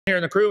here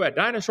in the crew at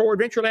Dinosaur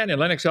Adventureland in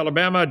Lenox,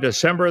 Alabama,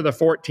 December the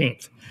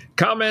 14th.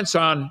 Comments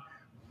on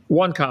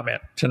one comment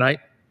tonight,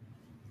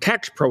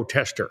 tax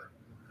protester.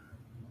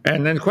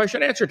 And then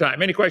question answer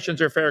time. Any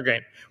questions are fair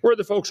game. We're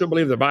the folks who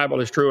believe the Bible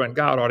is true and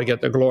God ought to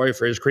get the glory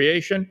for his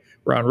creation.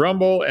 We're on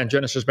Rumble and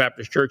Genesis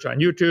Baptist Church on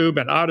YouTube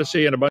and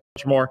Odyssey and a bunch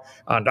more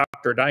on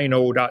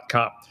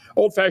drdino.com.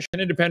 Old-fashioned,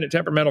 independent,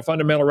 temperamental,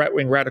 fundamental,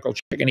 right-wing, radical,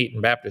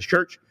 chicken-eating Baptist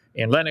Church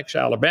in Lenox,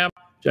 Alabama,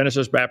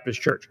 Genesis Baptist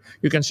Church.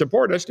 You can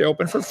support us. They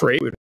open for free.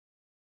 We've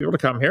been able to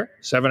come here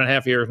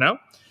 7.5 years now.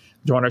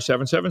 Join our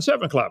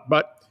 777 Club.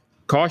 But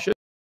caution,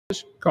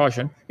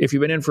 if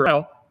you've been in for a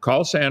while,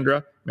 call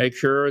Sandra. Make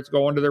sure it's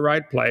going to the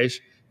right place.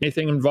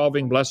 Anything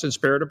involving Blessed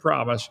Spirit of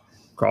Promise,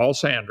 call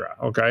Sandra,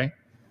 okay?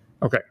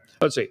 Okay,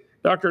 let's see.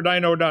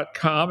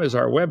 drdino.com is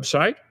our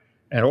website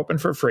and open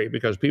for free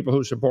because people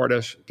who support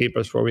us keep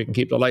us where we can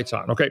keep the lights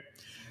on, okay?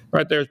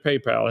 Right there's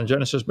PayPal and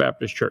Genesis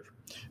Baptist Church.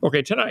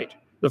 Okay, tonight,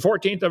 the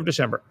 14th of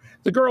December,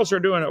 the girls are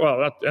doing,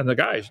 and the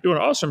guys, doing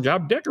an awesome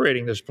job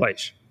decorating this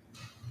place.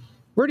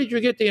 Where did you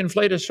get the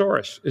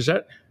Inflatosaurus? Is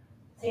that?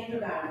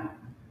 Sandra Bowden.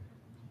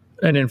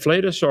 An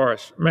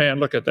Inflatosaurus.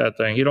 Man, look at that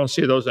thing. You don't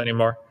see those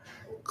anymore.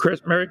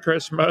 Merry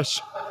Christmas.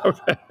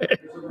 Okay.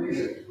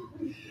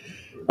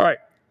 All right.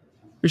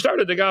 We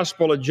started the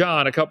Gospel of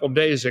John a couple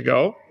days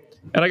ago,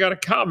 and I got a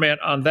comment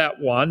on that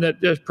one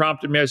that just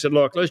prompted me. I said,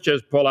 look, let's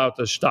just pull out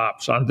the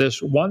stops on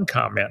this one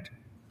comment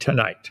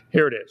tonight.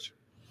 Here it is.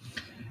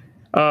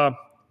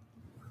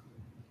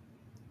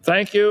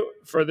 Thank you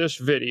for this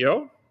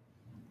video.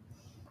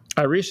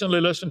 I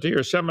recently listened to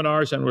your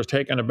seminars and was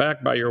taken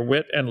aback by your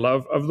wit and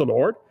love of the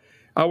Lord.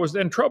 I was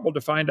then troubled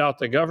to find out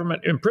the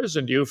government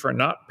imprisoned you for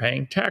not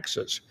paying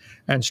taxes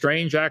and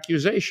strange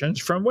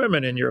accusations from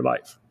women in your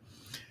life.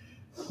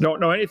 Don't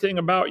know anything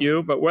about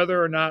you, but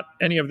whether or not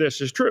any of this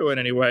is true in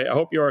any way, I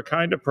hope you are a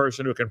kind of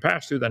person who can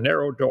pass through the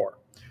narrow door.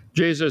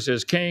 Jesus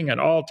is King,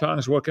 and all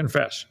tongues will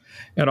confess,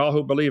 and all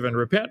who believe and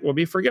repent will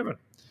be forgiven.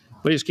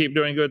 Please keep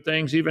doing good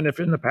things, even if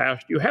in the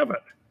past you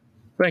haven't.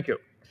 Thank you.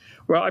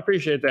 Well, I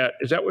appreciate that.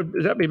 Does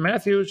that be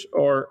Matthews,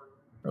 or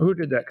who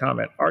did that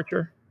comment?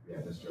 Archer? Yeah,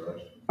 Mr.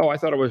 Archer. Oh, I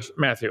thought it was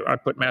Matthew. I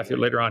put Matthew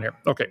later on here.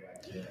 Okay.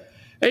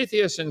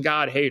 Atheists and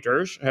God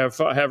haters have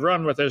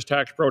run with this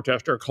tax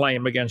protester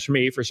claim against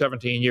me for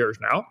 17 years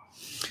now.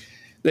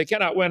 They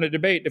cannot win a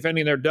debate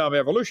defending their dumb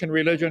evolution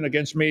religion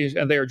against me,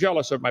 and they are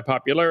jealous of my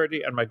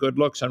popularity and my good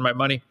looks and my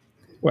money.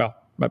 Well,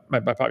 my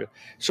popularity.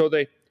 So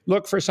they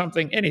look for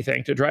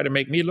anything to try to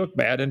make me look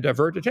bad and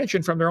divert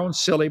attention from their own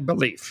silly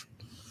belief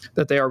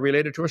that they are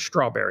related to a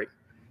strawberry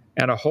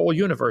and a whole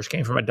universe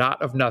came from a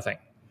dot of nothing.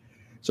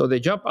 So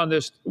they jump on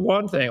this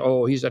one thing.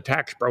 Oh, he's a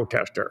tax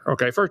protester.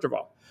 Okay, first of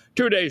all,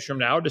 2 days from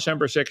now,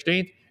 December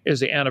 16th,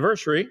 is the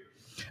anniversary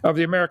of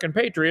the American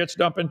patriots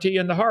dumping tea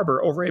in the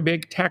harbor over a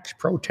big tax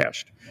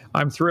protest.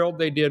 I'm thrilled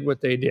they did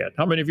what they did.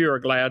 How many of you are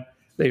glad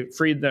they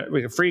freed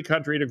a free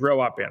country to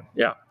grow up in?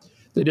 Yeah,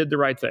 they did the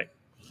right thing.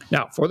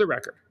 Now, for the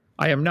record,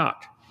 I am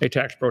not a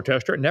tax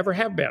protester, never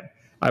have been.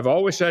 I've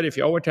always said if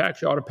you owe a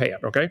tax, you ought to pay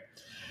it, okay?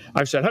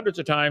 I've said hundreds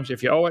of times,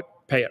 if you owe it,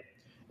 pay it.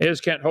 Is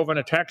Kent Hovind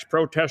a tax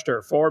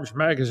protester? Forbes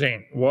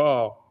magazine.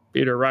 Whoa,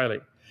 Peter Riley.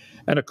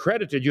 An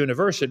accredited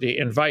university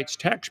invites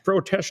tax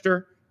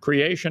protester,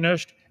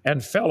 creationist,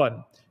 and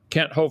felon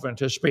Kent Hovind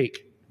to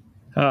speak.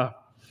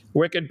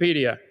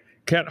 Wikipedia,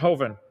 Kent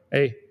Hovind,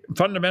 a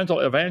fundamental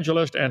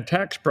evangelist and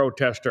tax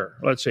protester.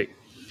 Let's see.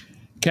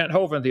 Kent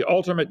Hovind, the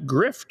ultimate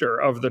grifter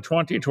of the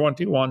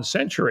 2021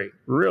 century.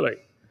 Really?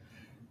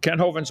 Kent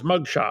Hovind's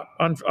mugshot.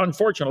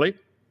 Unfortunately,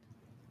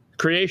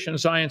 creation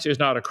science is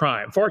not a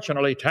crime.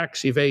 Fortunately,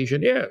 tax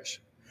evasion is.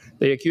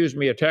 They accused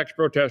me of tax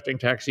protesting,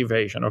 tax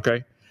evasion,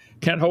 okay?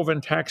 Kent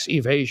Hovind tax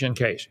evasion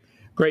case.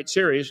 Great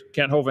series.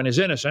 Kent Hovind is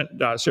innocent.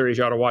 Series,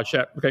 you ought to watch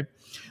that, okay?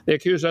 They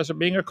accused us of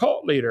being a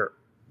cult leader.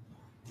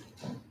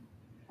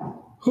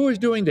 Who is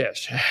doing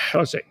this?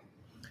 Let's see.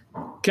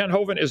 Kent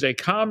Hovind is a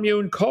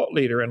commune cult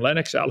leader in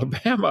Lenox,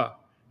 Alabama.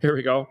 Here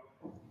we go.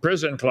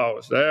 Prison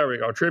clothes. There we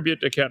go.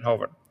 Tribute to Kent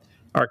Hovind.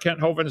 Are Kent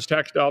Hovind's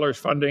tax dollars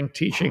funding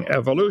teaching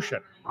evolution?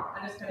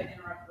 I'm just going to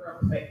interrupt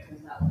real quick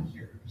because that was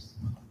yours.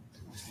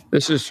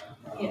 This is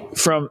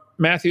from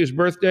Matthew's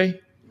birthday?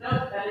 No,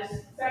 that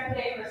is second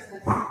day of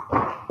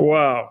Christmas.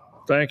 Wow.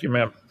 Thank you,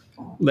 ma'am.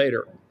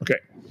 Later. Okay.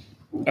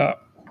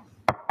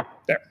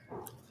 There.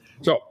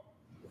 So,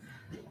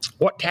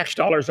 what tax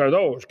dollars are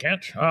those,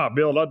 Kent?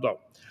 Bill Ludlow.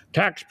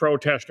 Tax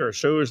protester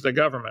sues the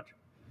government.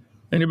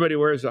 Anybody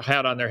wears a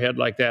hat on their head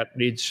like that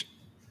needs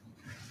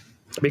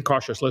to be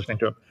cautious listening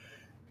to him.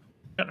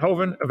 Kent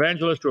Hovind,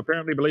 evangelist who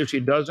apparently believes he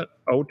doesn't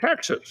owe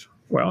taxes.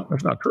 Well,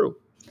 that's not true.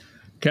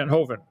 Kent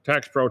Hovind,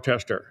 tax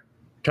protester,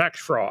 tax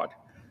fraud.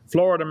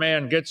 Florida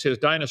man gets his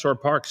dinosaur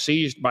park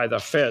seized by the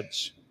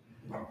feds.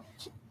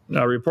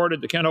 Now,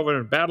 reported that Kent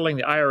Hovind battling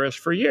the IRS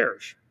for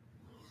years.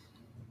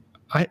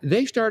 I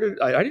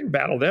didn't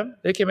battle them.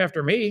 They came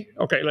after me.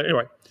 Okay,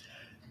 anyway.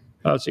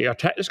 Let's see.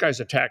 This guy's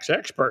a tax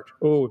expert.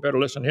 Oh, we better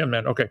listen to him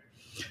then. Okay.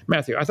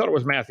 Matthew. I thought it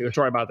was Matthew.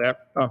 Sorry about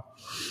that.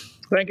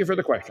 Thank you for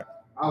the question.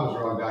 I was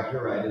wrong, Doc.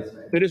 You're right. It's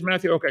Matthew. It is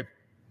Matthew? Okay.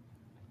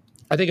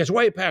 I think it's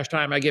way past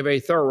time I give a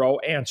thorough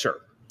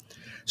answer.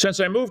 Since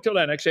I moved to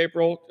Lenox,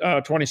 April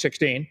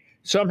 2016,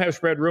 some have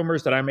spread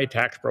rumors that I'm a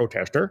tax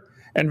protester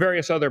and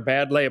various other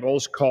bad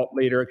labels, cult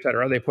leader,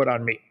 etc., they put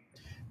on me,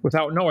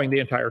 without knowing the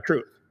entire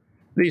truth.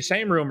 These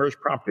same rumors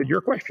prompted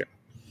your question.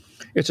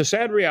 It's a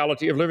sad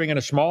reality of living in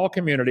a small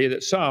community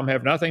that some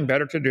have nothing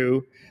better to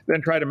do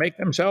than try to make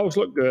themselves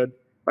look good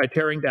by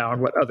tearing down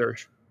what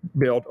others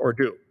build or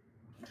do.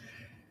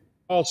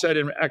 Paul said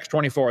in Acts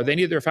 24, they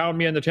neither found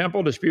me in the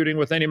temple disputing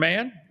with any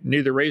man,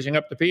 neither raising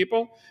up the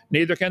people,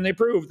 neither can they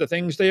prove the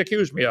things they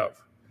accuse me of.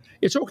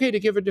 It's okay to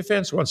give a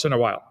defense once in a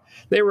while.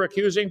 They were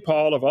accusing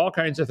Paul of all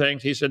kinds of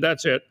things. He said,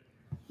 that's it.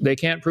 They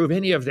can't prove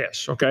any of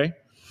this, okay?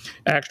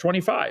 Acts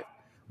 25,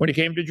 when he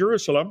came to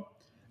Jerusalem,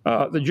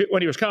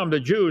 when he was come, the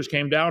Jews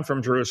came down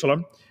from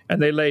Jerusalem, and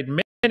they laid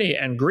many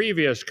and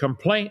grievous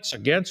complaints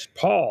against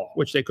Paul,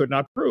 which they could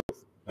not prove.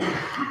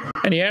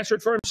 And he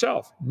answered for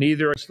himself,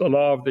 neither against the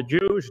law of the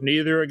Jews,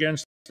 neither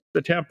against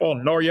the temple,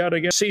 nor yet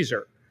against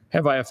Caesar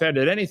have I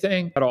offended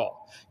anything at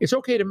all. It's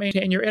okay to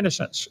maintain your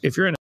innocence if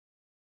you're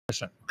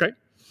innocent, okay?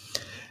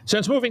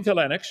 Since moving to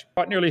Lenox,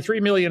 brought nearly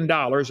 $3 million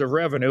of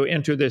revenue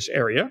into this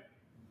area.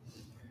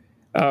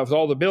 With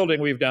all the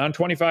building we've done,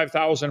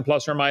 25,000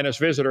 plus or minus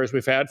visitors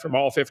we've had from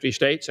all 50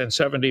 states and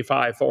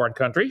 75 foreign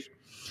countries.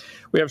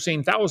 We have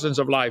seen thousands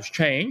of lives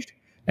changed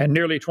and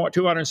nearly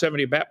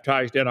 270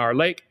 baptized in our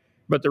lake.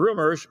 But the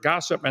rumors,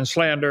 gossip, and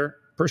slander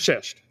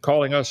persist,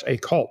 calling us a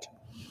cult.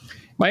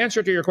 My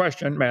answer to your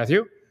question,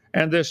 Matthew,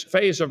 and this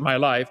phase of my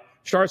life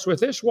starts with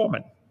this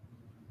woman,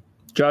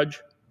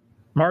 Judge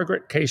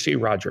Margaret Casey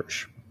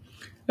Rogers.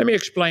 Let me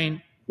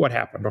explain what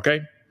happened, okay?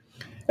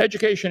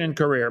 Education and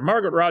career.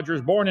 Margaret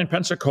Rogers, born in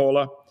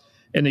Pensacola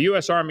in the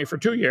U.S. Army for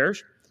 2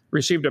 years,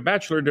 received a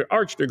Bachelor of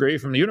Arts degree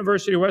from the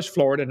University of West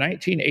Florida in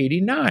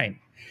 1989.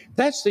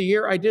 That's the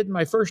year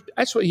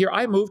that's the year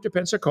I moved to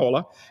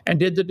Pensacola and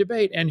did the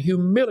debate and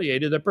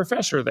humiliated the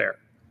professor there.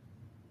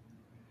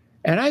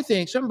 And I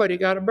think somebody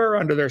got a burr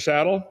under their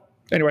saddle.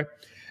 Anyway,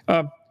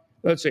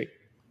 let's see.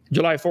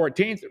 July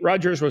 14th,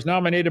 Rogers was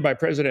nominated by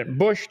President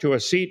Bush to a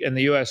seat in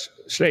the U.S.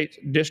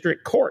 State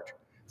District Court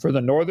for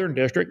the Northern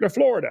District of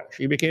Florida.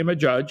 She became a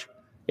judge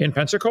in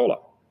Pensacola.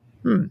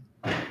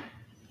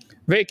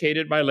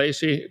 Vacated by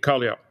Lacey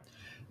Collio.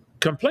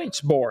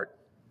 Complaints Board.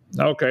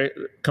 Okay,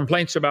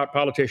 complaints about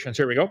politicians.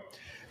 Here we go.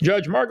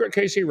 Judge Margaret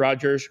Casey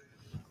Rogers,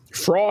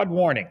 fraud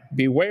warning.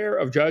 Beware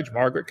of Judge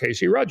Margaret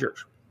Casey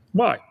Rogers.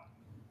 Why?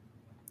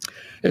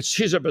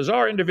 She's a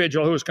bizarre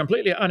individual who is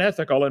completely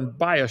unethical and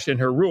biased in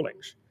her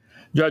rulings.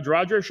 Judge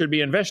Rogers should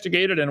be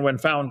investigated and, when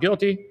found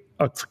guilty,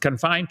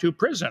 confined to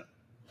prison.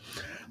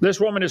 This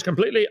woman is a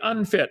completely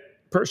unfit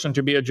person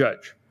to be a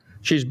judge.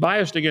 She's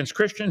biased against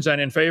Christians and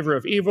in favor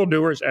of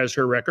evildoers, as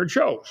her record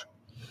shows.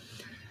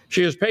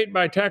 She is paid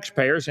by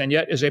taxpayers and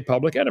yet is a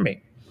public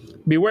enemy.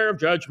 Beware of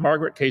Judge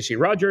Margaret Casey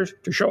Rogers.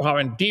 To show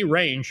how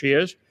deranged she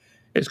is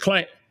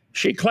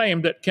she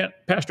claimed that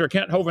Pastor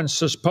Kent Hovind's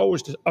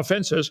supposed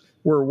offenses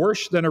were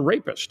worse than a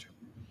rapist.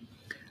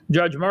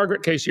 Judge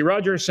Margaret Casey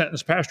Rogers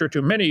sentenced Pastor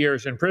to many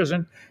years in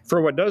prison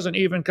for what doesn't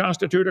even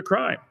constitute a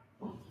crime,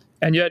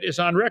 and yet is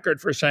on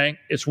record for saying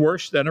it's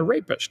worse than a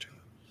rapist.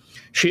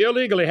 She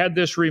illegally had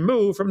this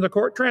removed from the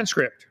court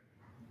transcript.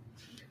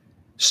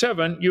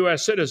 7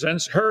 U.S.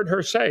 citizens heard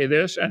her say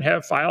this and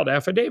have filed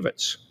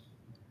affidavits.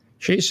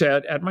 She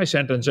said at my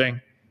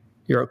sentencing,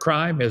 your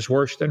crime is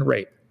worse than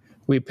rape.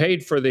 We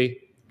paid for the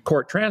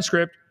court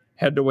transcript,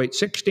 had to wait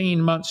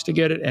 16 months to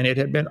get it, and it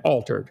had been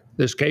altered.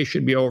 This case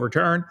should be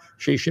overturned.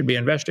 She should be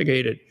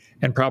investigated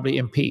and probably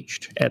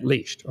impeached, at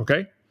least,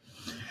 okay?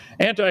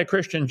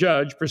 Anti-Christian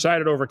judge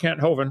presided over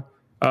Kent Hovind,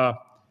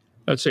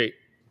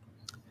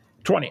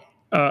 20.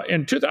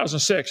 In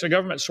 2006, a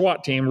government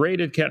SWAT team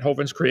raided Kent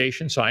Hovind's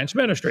Creation Science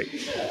Ministry.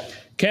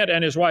 Kent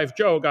and his wife,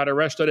 Jo, got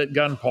arrested at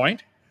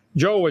gunpoint.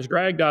 Jo was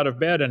dragged out of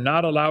bed and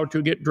not allowed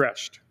to get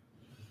dressed.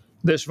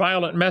 This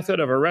violent method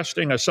of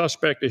arresting a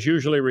suspect is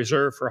usually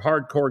reserved for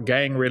hardcore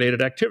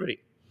gang-related activity.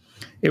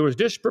 It was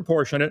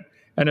disproportionate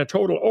and a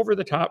total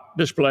over-the-top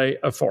display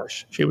of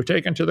force. She was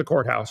taken to the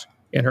courthouse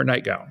in her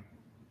nightgown.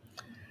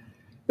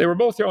 They were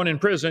both thrown in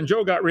prison.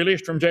 Jo got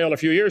released from jail a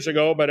few years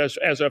ago, but as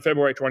of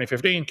February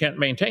 2015, Kent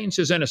maintains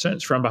his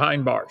innocence from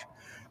behind bars.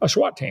 A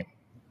SWAT team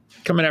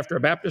coming after a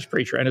Baptist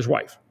preacher and his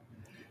wife.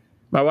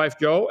 My wife,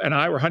 Jo, and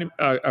I were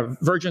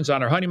virgins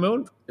on our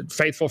honeymoon,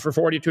 faithful for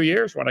 42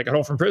 years. When I got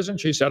home from prison,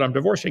 she said, I'm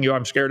divorcing you.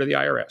 I'm scared of the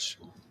IRS.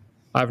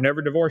 I've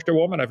never divorced a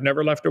woman. I've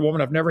never left a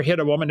woman. I've never hit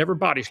a woman, never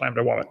body slammed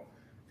a woman.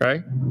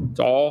 Okay? It's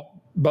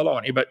all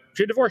baloney. But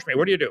she divorced me.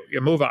 What do?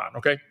 You move on,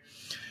 okay?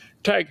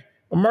 Tag.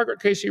 Well,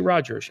 Margaret Casey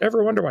Rogers.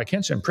 Ever wonder why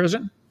Kent's in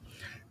prison?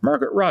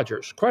 Margaret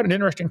Rogers, quite an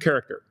interesting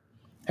character,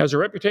 has a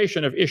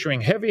reputation of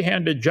issuing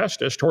heavy-handed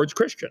justice towards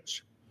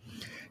Christians.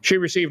 She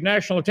received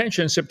national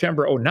attention in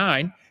September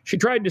 2009. She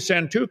tried to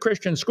send 2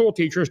 Christian school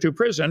teachers to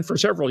prison for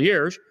several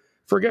years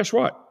for, guess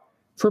what?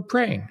 For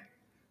praying.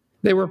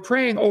 They were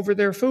praying over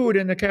their food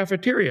in the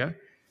cafeteria.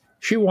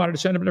 She wanted to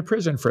send them to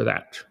prison for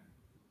that.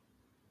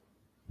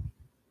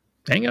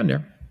 Hang on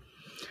there.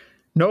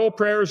 No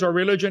prayers or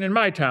religion in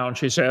my town,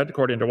 she said,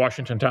 according to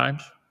Washington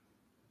Times.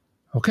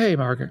 Okay,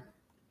 Margaret.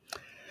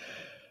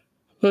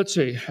 Let's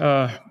see.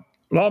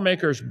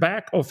 Lawmakers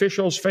back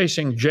officials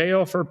facing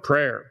jail for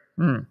prayer.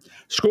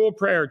 School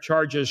prayer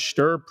charges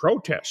stir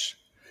protests.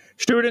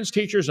 Students,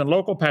 teachers, and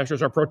local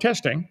pastors are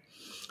protesting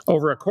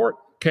over a court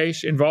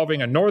case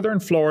involving a northern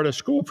Florida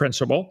school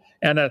principal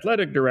and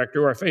athletic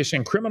director who are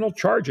facing criminal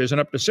charges and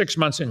up to 6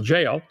 months in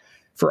jail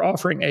for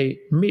offering a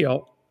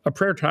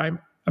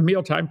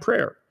mealtime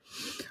prayer.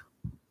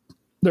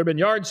 There have been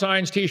yard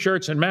signs,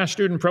 T-shirts, and mass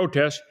student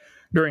protests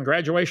during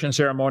graduation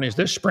ceremonies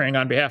this spring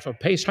on behalf of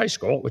Pace High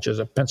School, which is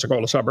a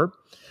Pensacola suburb,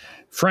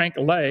 Frank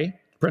Lay,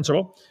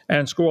 principal,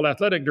 and school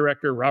athletic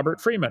director Robert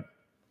Freeman,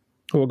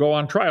 who will go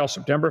on trial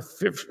September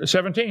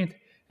 17th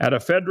at a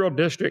federal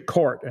district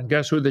court. And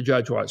guess who the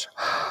judge was?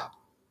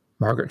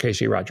 Margaret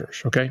Casey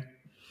Rogers, okay?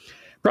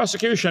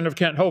 Prosecution of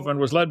Kent Hovind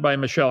was led by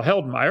Michelle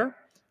Heldmeyer,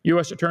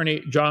 U.S.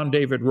 Attorney John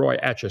David Roy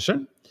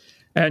Atchison,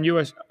 and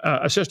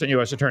Assistant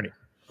U.S. Attorney.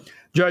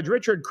 Judge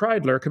Richard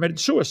Kreidler committed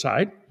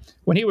suicide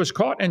when he was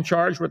caught and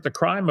charged with the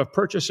crime of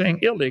purchasing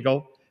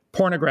illegal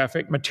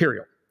pornographic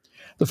material.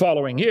 The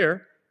following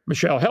year,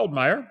 Michelle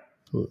Heldmeyer,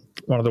 who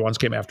one of the ones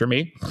came after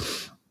me,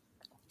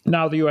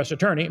 now the U.S.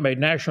 Attorney, made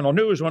national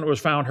news when it was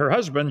found her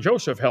husband,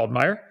 Joseph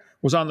Heldmeyer,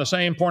 was on the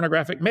same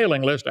pornographic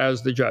mailing list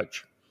as the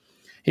judge.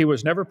 He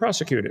was never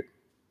prosecuted.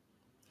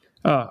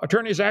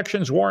 Attorney's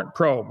actions warrant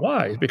probe.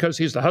 Why? Because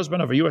he's the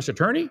husband of a U.S.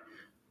 Attorney?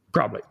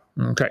 Probably.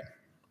 Okay.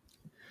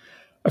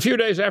 A few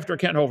days after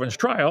Kent Hovind's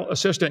trial,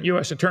 Assistant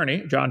U.S.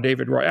 Attorney John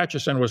David Roy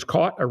Atchison was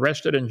caught,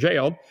 arrested, and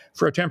jailed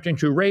for attempting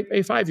to rape a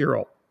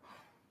 5-year-old.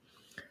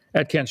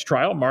 At Kent's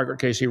trial, Margaret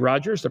Casey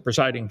Rogers, the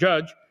presiding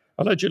judge,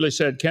 allegedly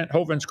said Kent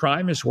Hovind's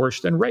crime is worse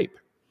than rape.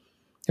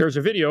 Here's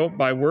a video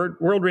by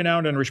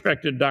world-renowned and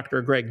respected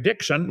Dr. Greg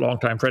Dixon,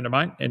 longtime friend of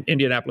mine in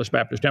Indianapolis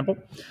Baptist Temple,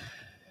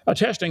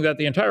 attesting that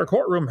the entire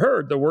courtroom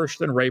heard the worse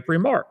than rape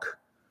remark.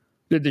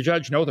 Did the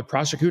judge know the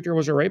prosecutor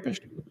was a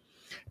rapist?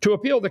 To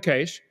appeal the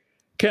case,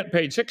 Kent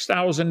paid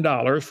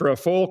 $6,000 for a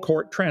full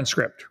court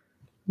transcript.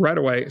 Right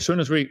away, as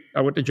soon as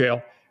I went to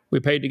jail, we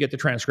paid to get the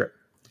transcript.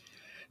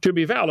 To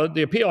be valid,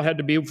 the appeal had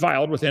to be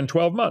filed within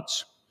 12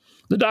 months.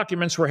 The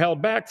documents were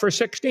held back for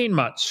 16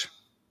 months,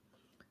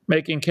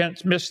 making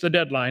Kent miss the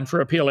deadline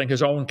for appealing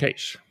his own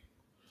case.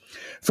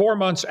 4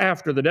 months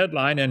after the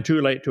deadline and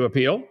too late to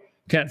appeal,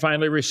 Kent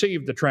finally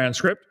received the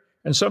transcript,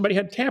 and somebody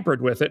had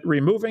tampered with it,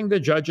 removing the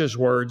judge's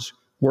words,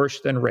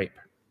 worse than rape.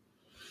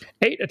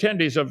 8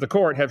 attendees of the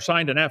court have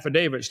signed an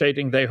affidavit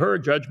stating they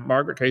heard Judge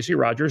Margaret Casey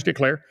Rogers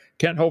declare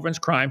Kent Hovind's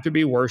crime to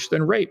be worse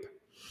than rape.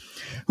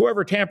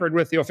 Whoever tampered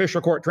with the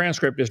official court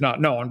transcript is not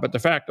known, but the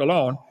fact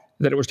alone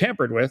that it was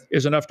tampered with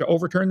is enough to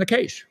overturn the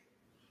case.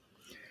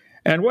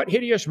 And what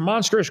hideous,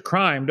 monstrous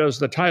crime does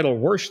the title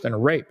worse than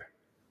rape?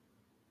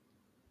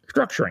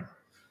 Structuring.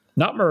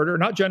 Not murder,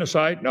 not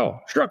genocide, no,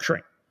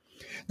 structuring.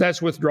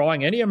 That's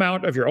withdrawing any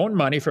amount of your own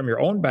money from your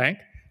own bank.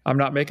 I'm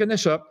not making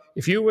this up.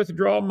 If you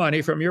withdraw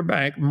money from your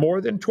bank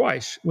more than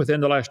twice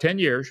within the last 10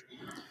 years,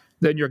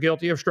 then you're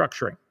guilty of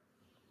structuring.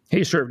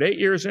 He served 8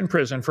 years in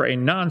prison for a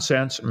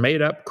nonsense,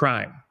 made-up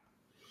crime.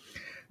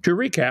 To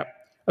recap,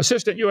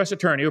 Assistant U.S.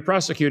 Attorney who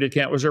prosecuted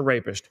Kent was a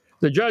rapist.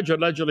 The judge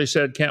allegedly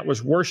said Kent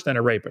was worse than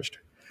a rapist.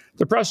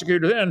 The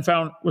prosecutor then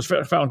was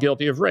found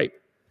guilty of rape.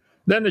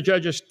 Then the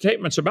judge's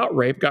statements about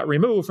rape got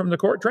removed from the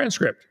court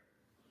transcript.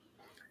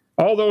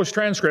 All those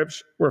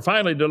transcripts were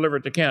finally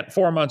delivered to Kent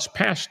 4 months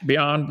past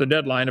beyond the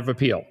deadline of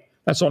appeal.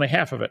 That's only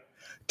half of it.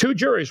 2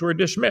 juries were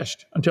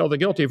dismissed until the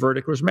guilty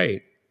verdict was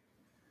made.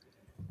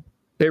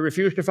 They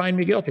refused to find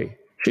me guilty.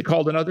 She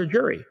called another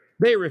jury.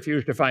 They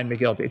refused to find me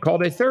guilty.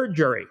 Called a 3rd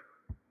jury.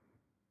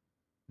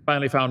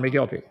 Finally found me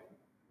guilty.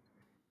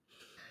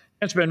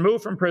 It's been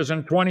moved from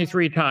prison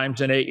 23 times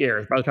in 8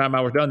 years. By the time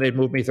I was done, they'd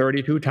moved me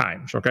 32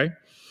 times, okay?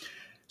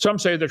 Some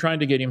say they're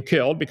trying to get him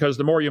killed because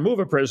the more you move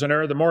a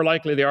prisoner, the more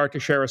likely they are to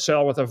share a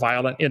cell with a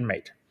violent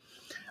inmate.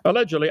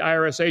 Allegedly,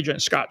 IRS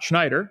agent Scott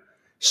Schneider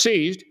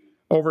seized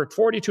over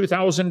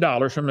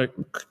 $42,000 from the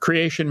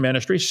Creation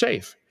Ministry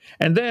safe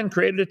and then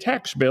created a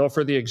tax bill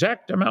for the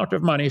exact amount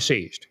of money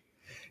seized.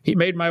 He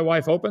made my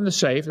wife open the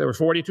safe. There was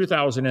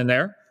 $42,000 in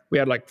there. We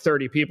had like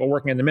 30 people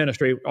working in the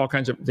ministry, all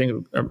kinds of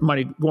things,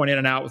 money going in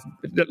and out with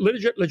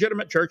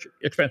legitimate church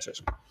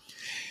expenses.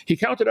 He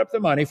counted up the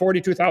money,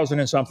 $42,000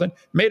 and something,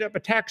 made up a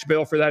tax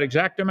bill for that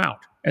exact amount,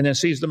 and then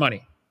seized the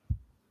money.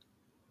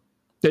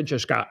 Didn't you,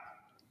 Scott?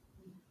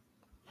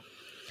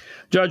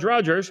 Judge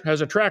Rogers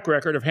has a track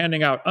record of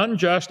handing out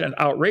unjust and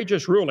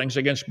outrageous rulings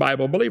against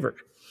Bible believers.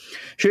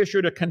 She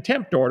issued a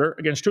contempt order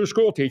against 2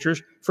 school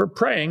teachers for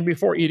praying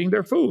before eating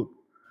their food.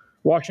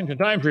 Washington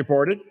Times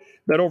reported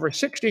that over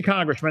 60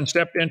 congressmen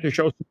stepped in to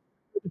show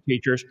support to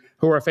teachers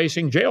who are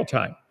facing jail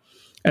time.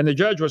 And the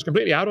judge was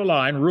completely out of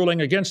line, ruling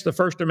against the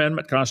First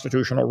Amendment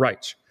constitutional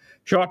rights.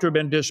 She ought to have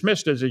been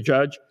dismissed as a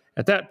judge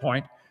at that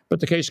point, but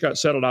the case got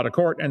settled out of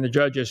court, and the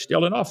judge is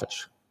still in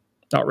office.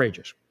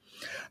 Outrageous.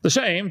 The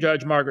same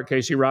Judge Margaret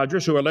Casey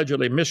Rogers, who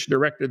allegedly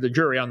misdirected the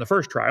jury on the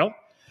first trial,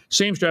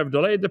 seems to have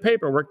delayed the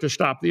paperwork to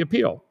stop the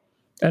appeal.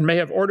 and may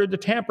have ordered the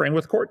tampering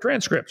with court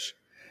transcripts.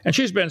 And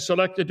she's been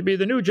selected to be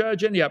the new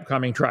judge in the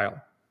upcoming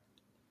trial.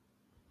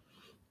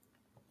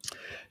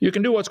 You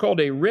can do what's called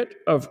a writ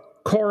of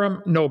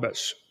coram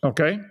nobis,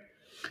 okay?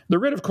 The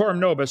writ of coram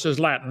nobis is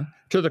Latin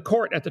to the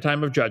court at the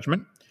time of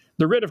judgment.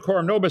 The writ of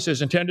coram nobis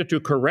is intended to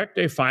correct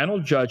a final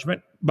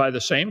judgment by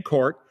the same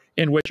court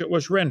in which it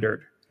was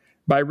rendered,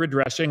 by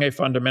redressing a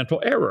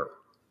fundamental error.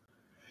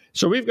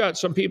 So we've got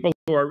some people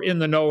who are in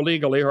the know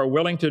legally who are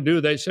willing to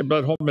do, they said,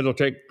 but it'll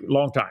take a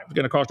long time. It's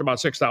going to cost about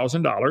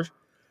 $6,000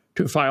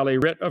 to file a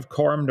writ of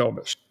coram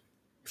nobis.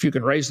 If you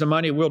can raise the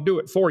money, we'll do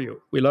it for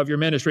you. We love your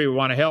ministry. We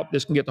want to help.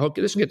 This can get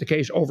the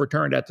case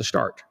overturned at the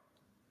start,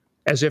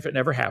 as if it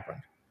never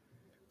happened.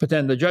 But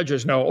then the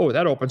judges know, oh,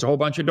 that opens a whole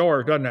bunch of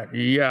doors, doesn't it?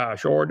 Yeah,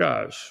 sure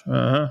does.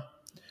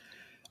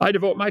 I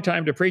devote my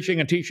time to preaching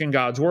and teaching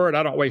God's word.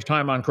 I don't waste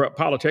time on corrupt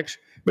politics.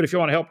 But if you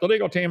want to help the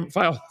legal team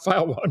file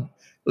one,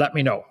 let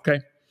me know, okay?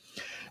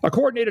 A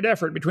coordinated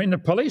effort between the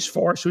police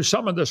force who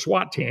summoned the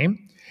SWAT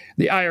team,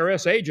 the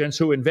IRS agents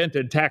who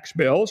invented tax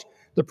bills,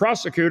 the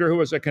prosecutor who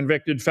was a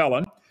convicted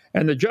felon,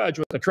 and the judge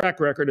with a track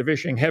record of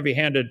issuing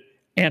heavy-handed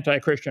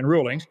anti-Christian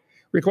rulings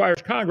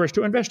requires Congress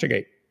to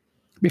investigate.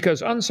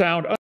 Because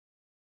unsound,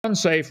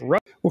 unsafe, will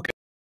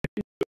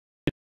continue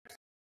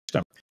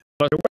to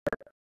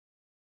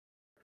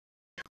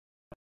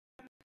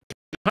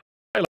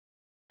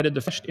highlighted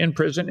the first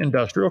in-prison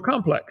industrial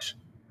complex.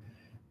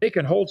 They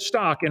can hold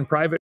stock in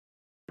private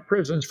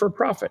prisons for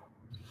profit.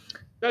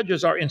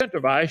 Judges are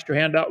incentivized to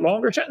hand out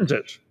longer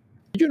sentences.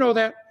 Did you know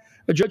that?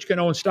 A judge can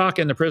own stock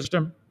in the prison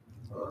system.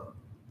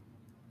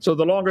 So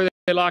the longer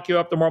they lock you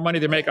up, the more money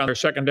they make on their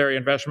secondary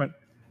investment.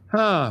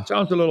 Sounds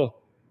a little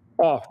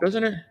off,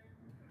 doesn't it?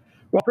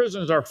 While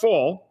prisons are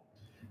full,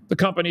 the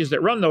companies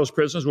that run those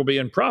prisons will be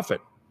in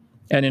profit.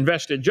 An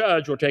invested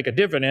judge will take a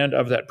dividend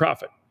of that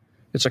profit.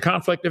 It's a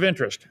conflict of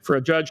interest for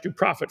a judge to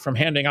profit from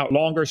handing out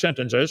longer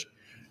sentences,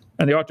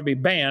 and they ought to be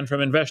banned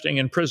from investing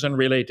in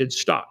prison-related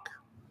stock.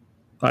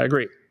 I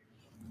agree.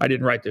 I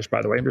didn't write this,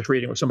 by the way. I'm just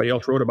reading what somebody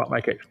else wrote about my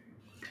case.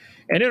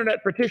 An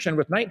internet petition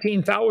with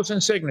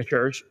 19,000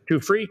 signatures to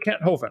free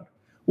Kent Hovind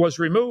was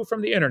removed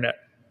from the internet.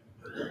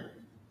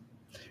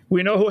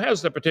 We know who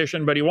has the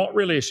petition, but he won't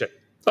release it.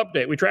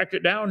 Update. We tracked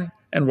it down,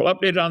 and we'll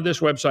update it on this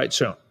website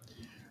soon.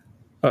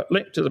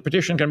 Link to the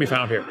petition can be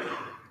found here.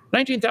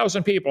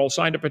 19,000 people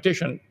signed a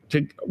petition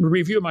to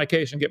review my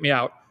case and get me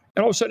out,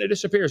 and all of a sudden it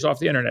disappears off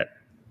the internet.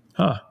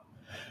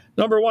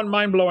 Number one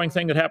mind-blowing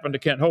thing that happened to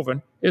Kent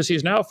Hovind is he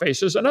now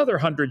faces another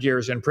 100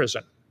 years in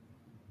prison.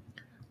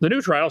 The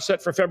new trial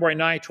set for February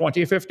 9,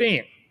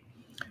 2015.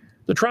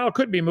 The trial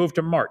could be moved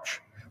to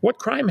March. What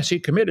crime has he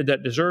committed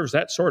that deserves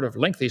that sort of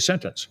lengthy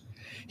sentence?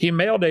 He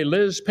mailed a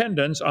Liz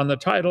Pendens on the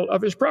title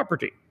of his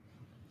property.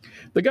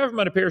 The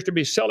government appears to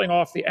be selling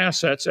off the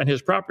assets, and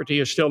his property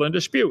is still in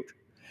dispute.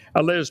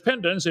 A Liz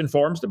Pendens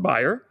informs the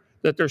buyer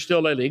that there's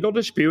still a legal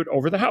dispute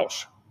over the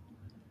house.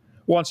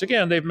 Once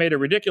again, they've made a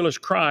ridiculous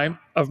crime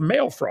of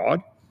mail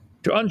fraud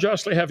to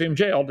unjustly have him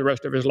jailed the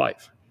rest of his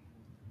life.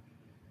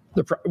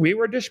 We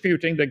were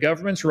disputing the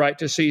government's right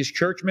to seize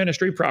church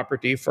ministry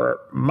property for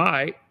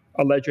my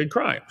alleged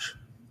crimes.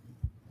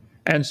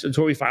 And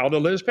so we filed a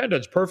Liz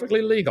Pendens,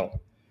 perfectly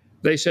legal.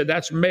 They said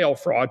that's mail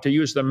fraud, to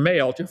use the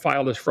mail to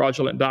file this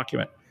fraudulent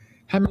document.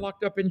 I'm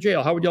locked up in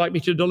jail. How would you like me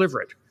to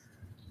deliver it?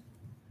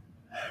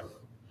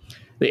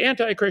 The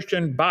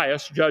anti-Christian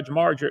bias Judge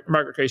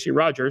Margaret Casey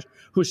Rogers,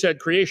 who said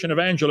creation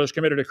evangelists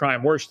committed a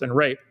crime worse than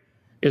rape,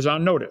 is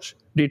on notice.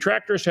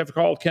 Detractors have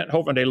called Kent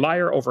Hovind a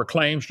liar over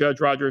claims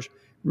Judge Rogers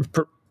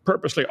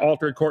purposely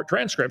altered court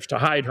transcripts to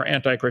hide her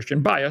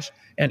anti-Christian bias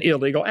and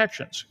illegal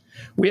actions.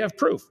 We have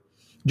proof.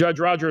 Judge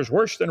Rogers'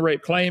 worse than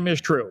rape claim is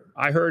true.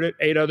 I heard it.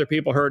 8 other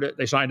people heard it.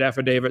 They signed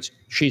affidavits.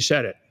 She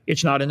said it.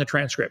 It's not in the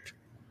transcript.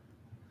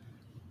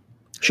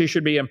 She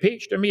should be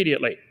impeached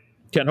immediately.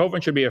 Kent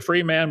Hovind should be a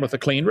free man with a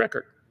clean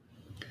record.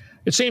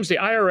 It seems the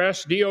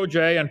IRS,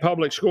 DOJ, and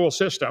public school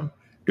system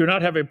do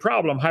not have a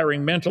problem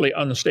hiring mentally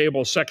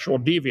unstable sexual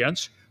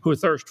deviants who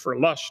thirst for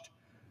lust.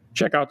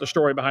 Check out the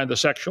story behind the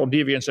sexual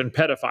deviants and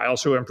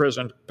pedophiles who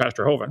imprisoned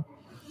Pastor Hovind.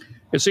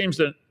 It seems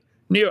that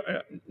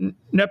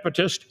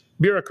nepotist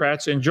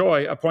bureaucrats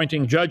enjoy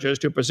appointing judges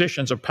to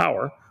positions of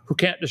power who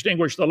can't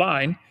distinguish the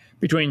line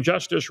between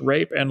justice,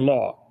 rape, and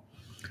law.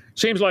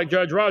 Seems like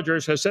Judge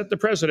Rogers has set the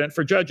precedent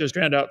for judges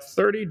to hand out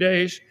 30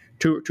 days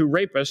to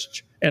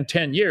rapists and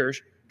 10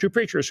 years to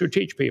preachers who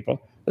teach people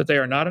that they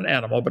are not an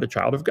animal but a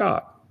child of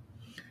God.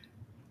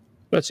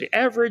 Let's see,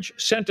 average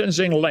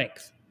sentencing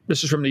length.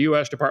 This is from the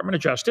U.S. Department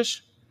of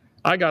Justice.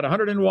 I got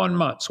 101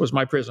 months was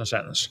my prison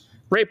sentence.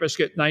 Rapists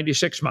get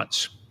 96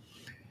 months.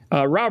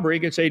 Robbery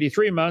gets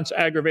 83 months,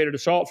 aggravated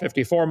assault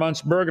 54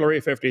 months, burglary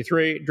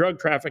 53, drug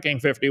trafficking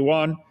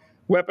 51,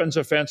 weapons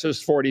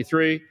offenses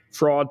 43,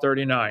 fraud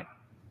 39.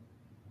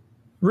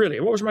 Really,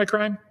 what was my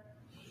crime?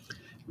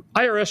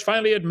 IRS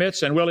finally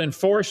admits and will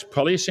enforce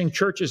policing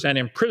churches and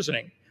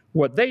imprisoning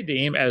what they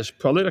deem as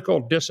political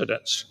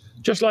dissidents,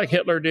 just like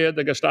Hitler did,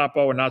 the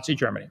Gestapo, and Nazi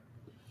Germany.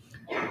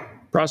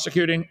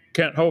 Prosecuting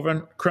Kent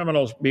Hovind,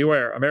 criminals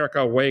beware.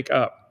 America, wake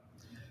up.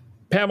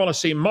 Pamela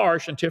C.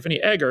 Marsh and Tiffany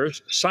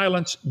Eggers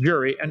silenced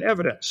jury and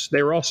evidence.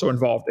 They were also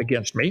involved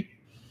against me.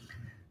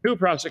 New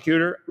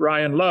prosecutor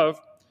Ryan Love,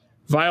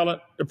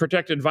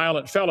 protected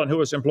violent felon who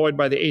was employed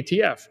by the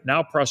ATF,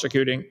 now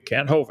prosecuting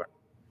Kent Hovind.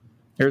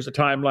 Here's a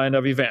timeline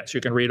of events. You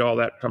can read all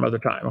that some other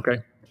time, okay?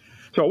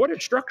 So what is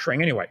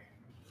structuring anyway?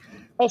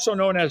 Also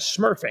known as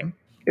smurfing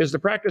is the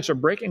practice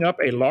of breaking up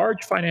a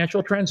large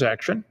financial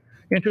transaction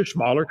into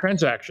smaller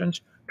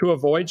transactions to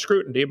avoid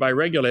scrutiny by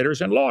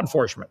regulators and law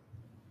enforcement.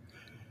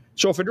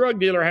 So if a drug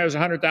dealer has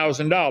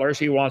 $100,000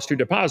 he wants to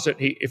deposit,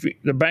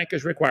 the bank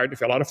is required to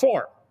fill out a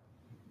form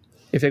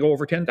if they go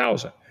over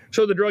 $10,000.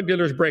 So the drug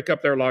dealers break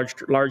up their large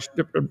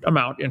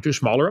amount into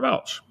smaller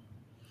amounts.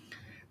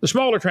 The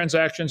smaller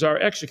transactions are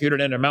executed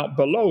in an amount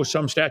below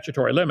some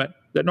statutory limit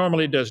that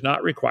normally does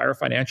not require a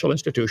financial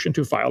institution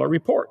to file a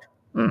report.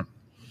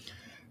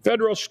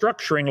 Federal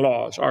structuring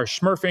laws are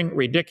smurfing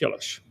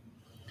ridiculous.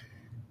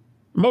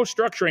 Most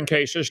structuring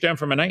cases stem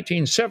from a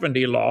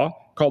 1970 law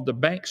called the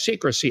Bank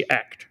Secrecy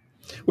Act,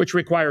 which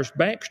requires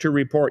banks to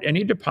report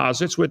any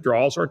deposits,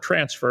 withdrawals, or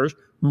transfers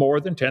more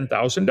than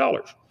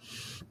 $10,000.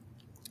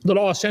 The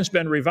law has since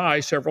been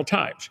revised several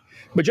times,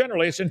 but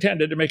generally it's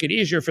intended to make it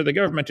easier for the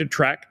government to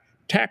track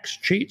tax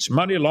cheats,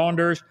 money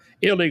launderers,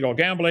 illegal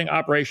gambling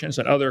operations,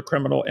 and other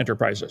criminal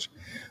enterprises.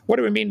 What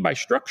do we mean by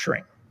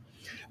structuring?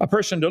 A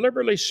person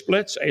deliberately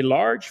splits a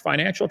large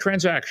financial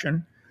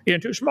transaction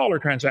into smaller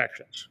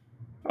transactions.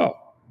 Oh,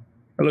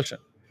 listen,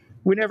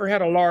 we never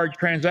had a large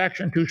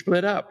transaction to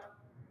split up.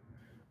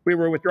 We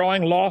were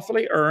withdrawing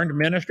lawfully earned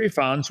ministry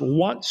funds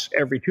once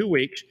every 2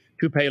 weeks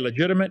to pay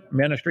legitimate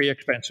ministry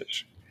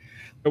expenses.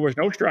 There was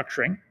no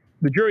structuring.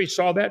 The jury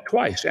saw that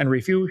twice and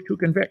refused to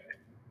convict.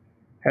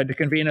 Had to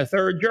convene a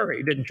third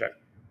jury, didn't you?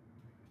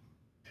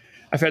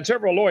 I've had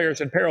several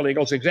lawyers and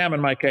paralegals examine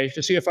my case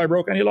to see if I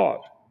broke any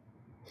laws.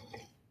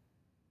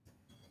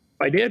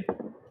 If I did,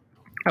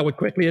 I would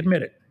quickly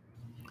admit it.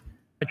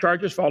 My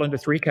charges fall into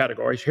 3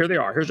 categories. Here they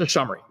are. Here's a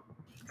summary.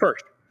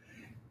 First,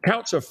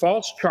 counts of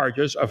false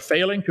charges of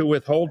failing to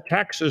withhold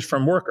taxes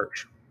from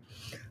workers.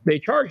 They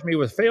charged me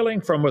with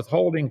failing from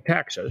withholding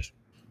taxes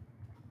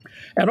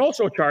and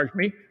also charged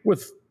me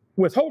with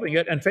withholding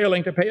it and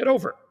failing to pay it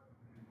over.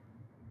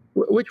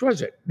 Which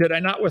was it? Did I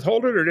not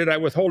withhold it, or did I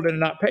withhold it and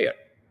not pay it?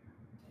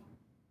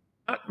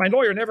 My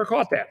lawyer never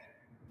caught that.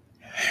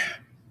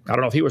 I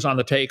don't know if he was on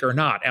the take or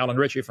not, Alan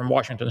Ritchie from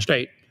Washington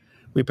State.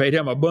 We paid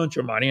him a bunch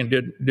of money and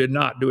did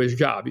not do his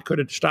job. He could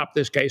have stopped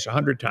this case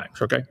 100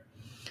 times, okay?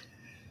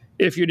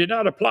 If you did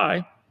not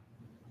apply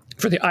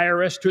to the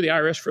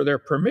IRS for their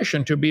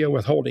permission to be a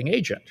withholding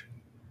agent,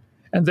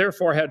 and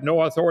therefore had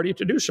no authority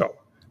to do so,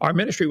 our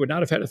ministry would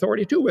not have had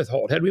authority to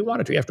withhold had we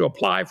wanted to. You have to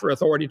apply for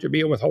authority to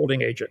be a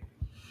withholding agent.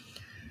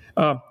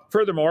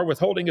 Furthermore,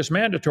 withholding is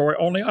mandatory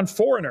only on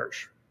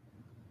foreigners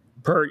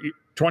per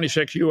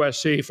 26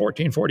 U.S.C.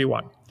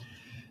 1441.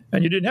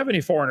 And you didn't have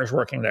any foreigners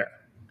working there.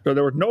 So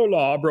there was no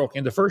law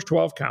broken. The first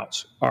 12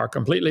 counts are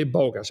completely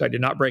bogus. I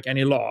did not break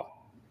any law.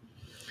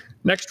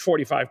 Next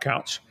 45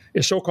 counts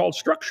is so-called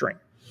structuring,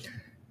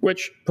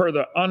 which per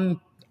the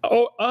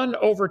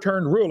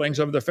unoverturned rulings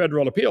of the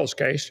federal appeals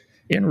case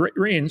in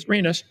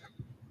Renus,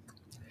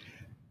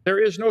 there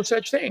is no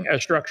such thing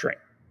as structuring,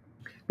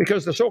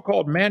 because the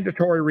so-called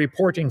mandatory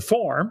reporting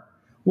form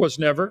was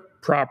never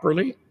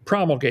properly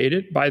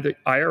promulgated by the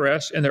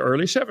IRS in the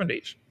early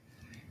 70s,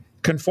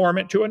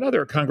 conformant to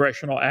another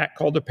congressional act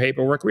called the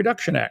Paperwork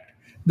Reduction Act.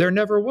 There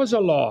never was a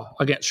law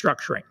against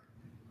structuring.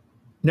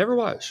 Never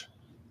was.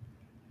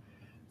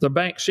 The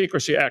Bank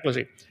Secrecy Act, let's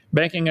see,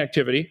 banking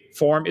activity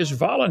form is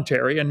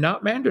voluntary and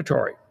not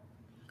mandatory.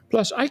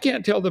 Plus, I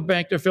can't tell the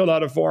bank to fill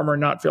out a form or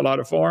not fill out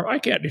a form. I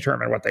can't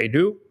determine what they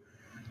do.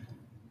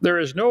 There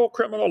is no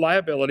criminal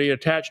liability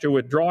attached to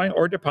withdrawing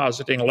or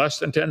depositing less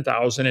than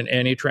 $10,000 in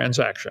any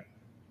transaction.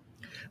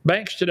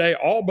 Banks today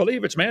all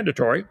believe it's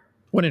mandatory,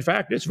 when in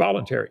fact it's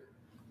voluntary.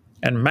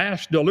 And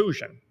mass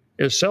delusion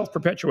is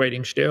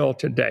self-perpetuating still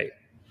today.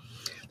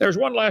 There's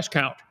one last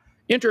count,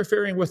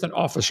 interfering with an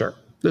officer.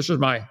 This is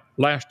my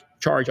last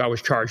charge I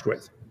was charged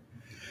with.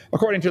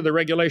 According to the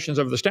regulations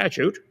of the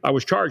statute I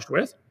was charged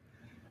with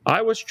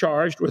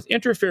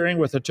interfering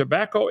with a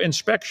tobacco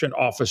inspection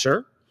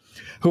officer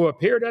who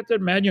appeared at the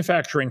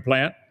manufacturing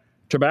plant,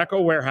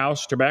 tobacco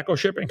warehouse, tobacco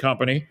shipping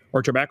company,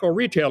 or tobacco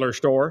retailer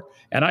store,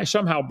 and I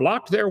somehow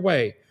blocked their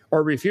way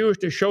or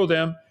refused to show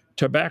them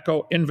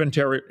tobacco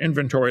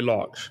inventory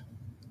logs.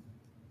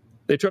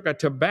 They took a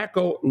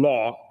tobacco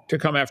law to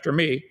come after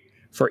me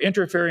for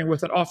interfering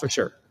with an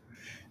officer.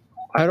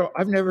 I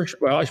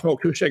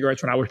smoked 2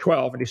 cigarettes when I was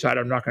 12 and decided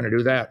I'm not going to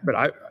do that, but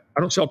I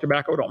don't sell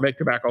tobacco, don't make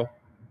tobacco.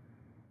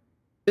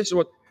 This is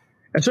what,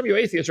 and some of you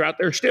atheists are out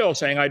there still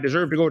saying I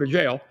deserve to go to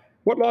jail.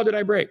 What law did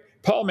I break?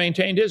 Paul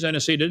maintained his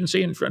innocency, didn't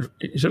see in front.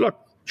 He said, look,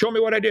 show me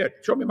what I did.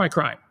 Show me my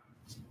crime.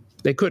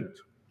 They couldn't,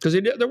 because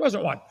there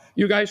wasn't one.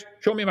 You guys,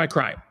 show me my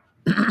crime.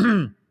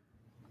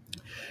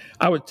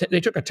 They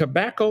took a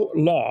tobacco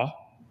law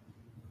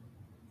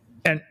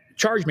and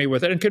charged me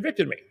with it and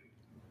convicted me.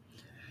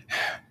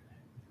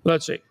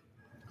 Let's see.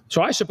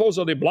 So I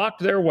supposedly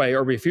blocked their way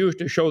or refused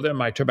to show them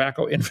my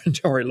tobacco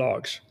inventory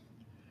logs,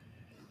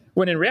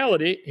 when in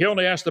reality, he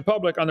only asked the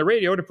public on the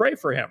radio to pray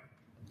for him,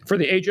 for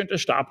the agent to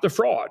stop the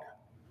fraud.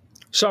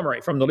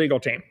 Summary from the legal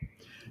team.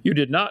 You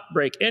did not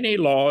break any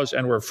laws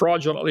and were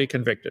fraudulently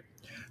convicted.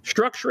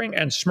 Structuring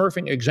and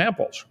smurfing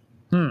examples.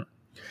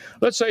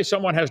 Let's say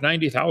someone has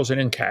 $90,000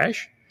 in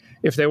cash.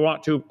 If they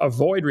want to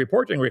avoid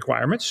reporting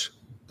requirements,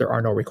 there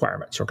are no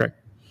requirements, okay?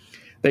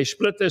 They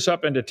split this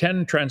up into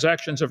 10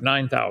 transactions of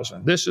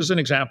 $9,000. This is an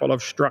example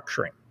of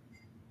structuring.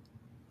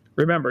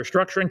 Remember,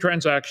 structuring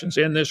transactions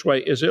in this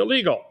way is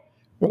illegal.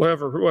 Well,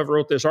 whoever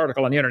wrote this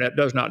article on the internet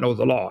does not know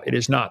the law. It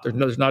is not.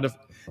 There's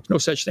no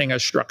such thing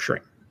as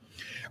structuring.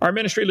 Our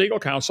ministry legal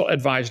counsel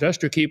advised us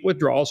to keep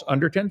withdrawals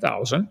under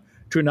 $10,000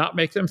 to not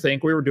make them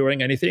think we were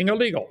doing anything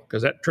illegal,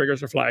 because that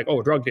triggers a flag,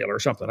 oh, drug dealer or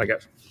something, I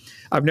guess.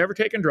 I've never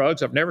taken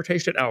drugs. I've never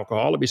tasted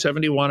alcohol. I'll be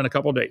 71 in a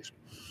couple of days.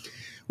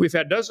 We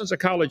had dozens of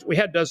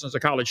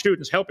college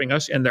students helping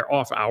us in their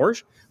off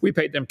hours. We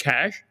paid them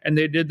cash, and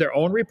they did their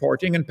own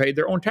reporting and paid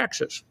their own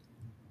taxes.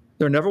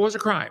 There never was a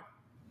crime.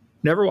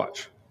 Never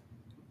was.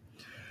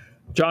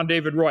 John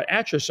David Roy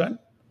Atchison,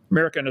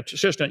 American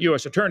Assistant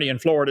U.S. Attorney in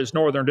Florida's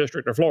Northern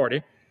District of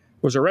Florida,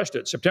 was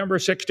arrested September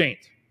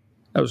 16th.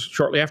 That was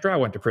shortly after I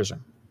went to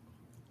prison.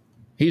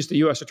 He's the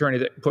U.S. Attorney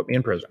that put me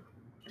in prison.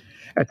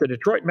 At the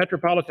Detroit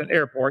Metropolitan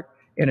Airport,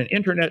 in an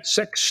internet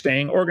sex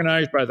sting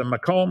organized by the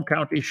Macomb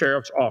County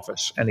Sheriff's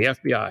Office and the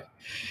FBI.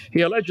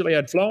 He allegedly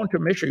had flown to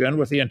Michigan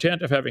with the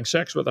intent of having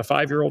sex with a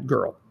 5-year-old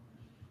girl.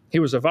 He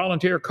was a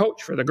volunteer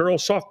coach for the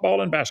girls'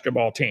 softball and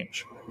basketball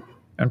teams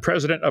and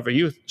president of a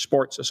youth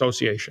sports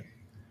association.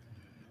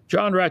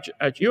 John Ratchet,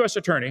 a U.S.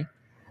 attorney,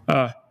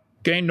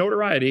 gained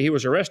notoriety. He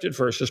was arrested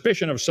for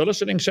suspicion of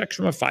soliciting sex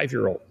from a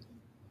 5-year-old.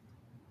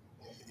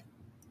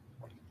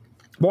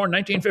 Born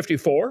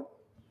 1954,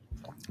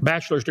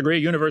 bachelor's degree,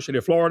 University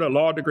of Florida,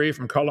 law degree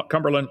from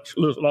Cumberland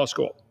Law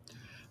School.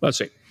 Let's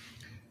see.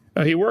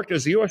 He worked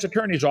as the U.S.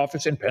 Attorney's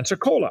Office in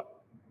Pensacola,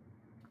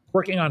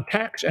 working on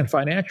tax and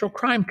financial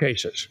crime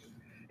cases.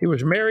 He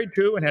was married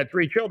to and had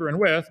 3 children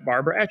with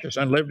Barbara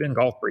Atchison, lived in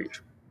Gulf Breeze.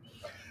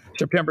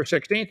 September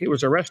 16th, he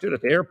was arrested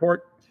at the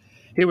airport.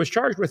 He was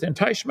charged with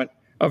enticement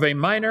of a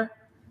minor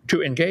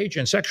to engage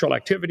in sexual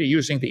activity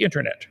using the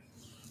internet,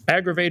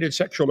 aggravated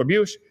sexual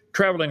abuse,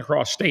 traveling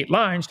across state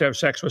lines to have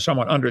sex with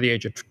someone under the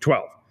age of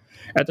 12.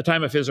 At the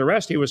time of his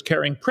arrest, he was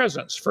carrying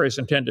presents for his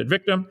intended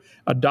victim,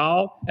 a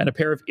doll and a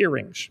pair of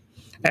earrings.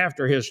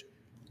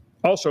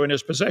 Also in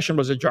his possession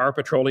was a jar of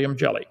petroleum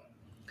jelly.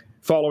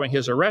 Following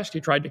his arrest, he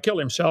tried to kill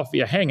himself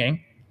via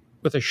hanging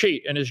with a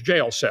sheet in his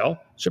jail cell,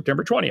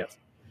 September 20th.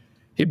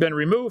 He'd been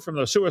removed from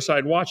the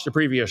suicide watch the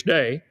previous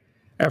day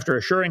after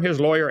assuring his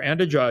lawyer and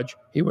a judge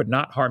he would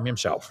not harm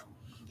himself.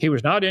 He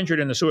was not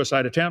injured in the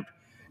suicide attempt,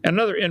 and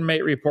another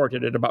inmate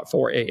reported it about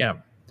 4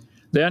 a.m.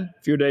 Then,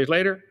 a few days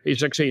later, he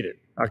succeeded.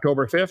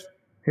 October 5th,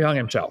 he hung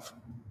himself.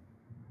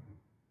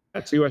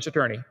 That's the U.S.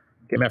 attorney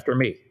came after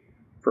me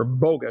for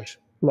bogus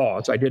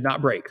laws I did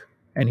not break,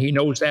 and he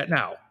knows that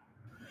now.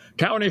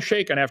 Town is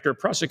shaken after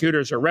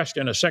prosecutors arrest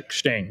in a sex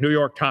sting, New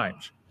York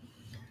Times.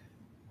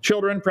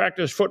 Children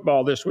practice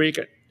football this week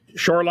at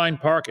Shoreline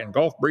Park in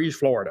Gulf Breeze,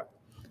 Florida,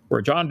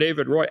 where John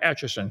David Roy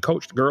Atchison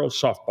coached girls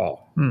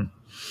softball.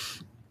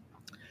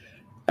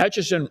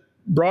 Atchison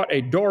brought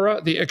a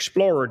Dora the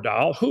Explorer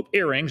doll, hoop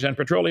earrings, and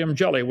petroleum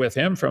jelly with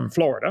him from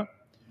Florida.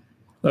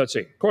 Let's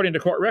see. According to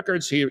court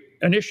records, he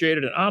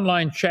initiated an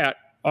online chat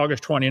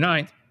August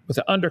 29th with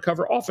an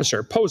undercover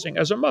officer posing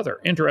as a mother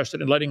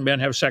interested in letting men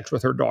have sex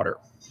with her daughter.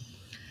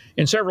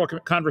 In several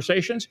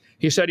conversations,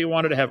 he said he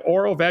wanted to have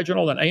oral,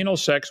 vaginal, and anal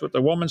sex with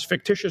the woman's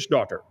fictitious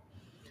daughter.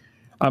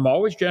 I'm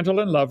always gentle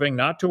and loving,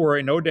 not to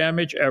worry, no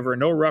damage ever,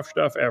 no rough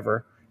stuff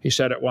ever, he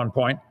said at one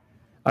point.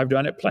 I've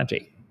done it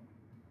plenty.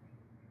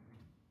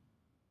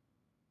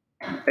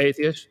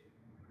 Atheist.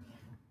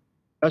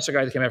 That's the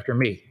guy that came after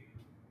me.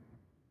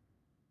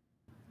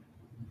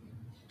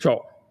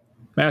 So,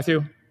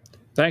 Matthew,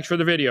 thanks for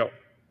the video.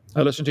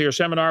 I listened to your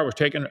seminar, was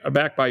taken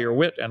aback by your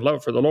wit and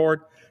love for the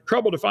Lord.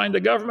 Trouble to find the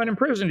government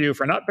imprisoned you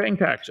for not paying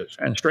taxes,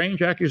 and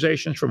strange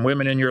accusations from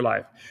women in your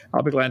life.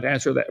 I'll be glad to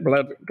answer that.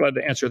 Glad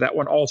to answer that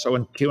one also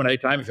in Q&A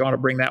time if you want to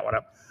bring that one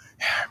up.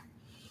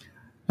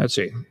 Let's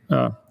see.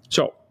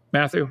 So,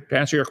 Matthew, to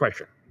answer your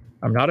question,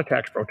 I'm not a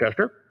tax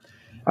protester.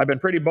 I've been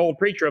pretty bold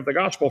preacher of the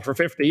gospel for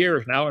 50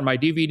 years now, in my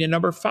DVD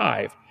number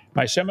 5,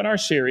 my seminar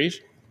series,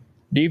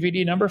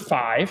 DVD number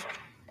 5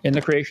 in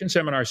the Creation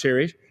Seminar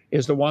Series,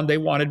 is the one they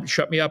wanted to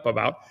shut me up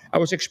about. I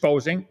was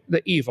exposing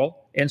the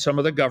evil in some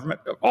of the government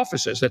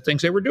offices, the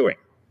things they were doing.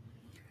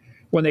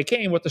 When they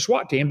came with the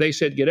SWAT team, they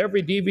said, get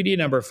every DVD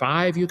number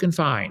 5 you can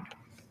find.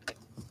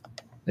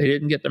 They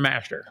didn't get the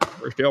master.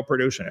 We're still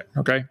producing it,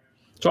 okay?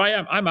 So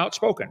I'm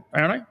outspoken,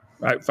 aren't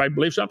I? If I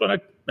believe something,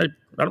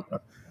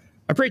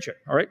 I preach it,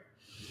 all right?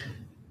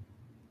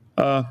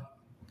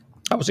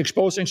 I was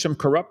exposing some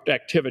corrupt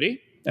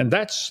activity, and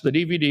that's the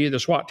DVD the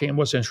SWAT team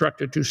was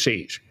instructed to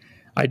seize.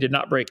 I did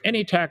not break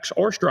any tax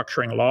or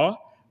structuring law.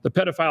 The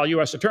pedophile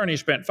U.S. attorney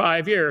spent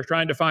 5 years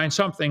trying to find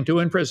something to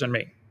imprison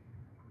me.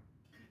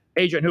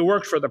 agent who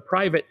works for the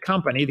private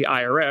company, the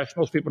IRS.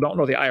 Most people don't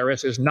know the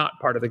IRS is not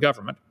part of the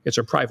government. It's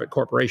a private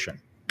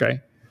corporation, okay?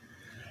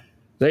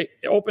 They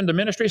opened the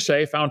ministry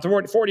safe, found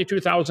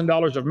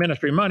 $42,000 of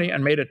ministry money,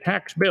 and made a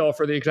tax bill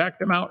for the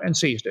exact amount and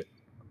seized it.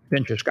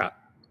 Pinch Scott.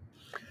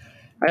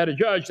 I had a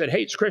judge that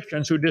hates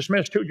Christians who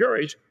dismissed 2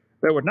 juries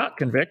that would not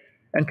convict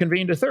and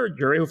convened a 3rd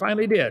jury who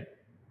finally did.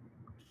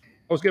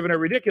 I was given a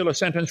ridiculous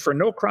sentence for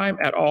no crime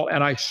at all,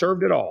 and I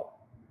served it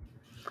all.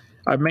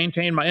 I've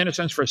maintained my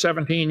innocence for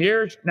 17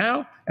 years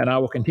now, and I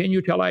will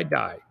continue till I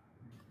die.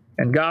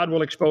 And God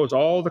will expose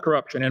all the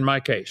corruption in my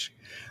case.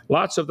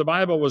 Lots of the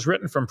Bible was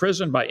written from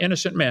prison by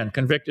innocent men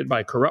convicted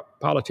by corrupt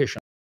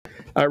politicians.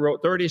 I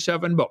wrote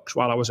 37 books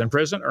while I was in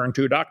prison, earned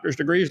 2 doctor's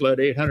degrees, led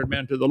 800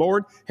 men to the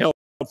Lord, held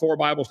 4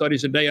 Bible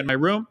studies a day in my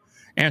room,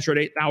 answered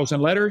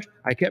 8,000 letters.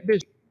 I kept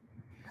busy.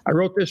 I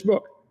wrote this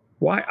book.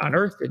 Why on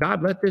earth did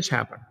God let this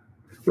happen?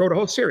 Wrote a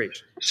whole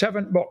series,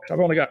 7 books. I've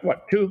only got,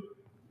 2?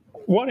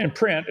 1 in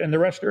print, and the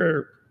rest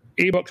are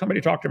ebook. Somebody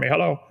talk to me.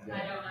 Hello? I don't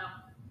know.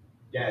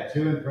 Yeah,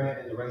 2 in print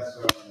and the rest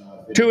are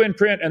on video. 2 in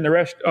print and the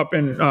rest up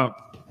in on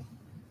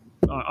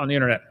the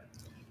internet.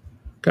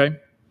 Okay?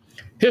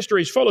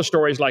 History is full of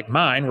stories like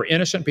mine where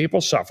innocent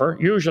people suffer,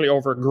 usually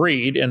over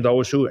greed in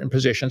those who are in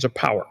positions of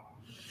power.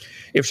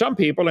 If some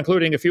people,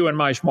 including a few in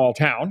my small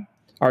town,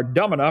 are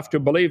dumb enough to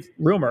believe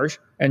rumors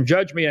and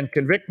judge me and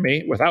convict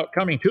me without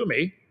coming to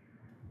me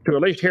to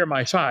at least hear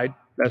my side,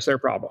 that's their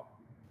problem.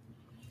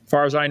 As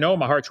far as I know,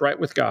 my heart's right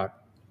with God.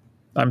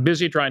 I'm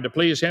busy trying to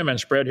please Him and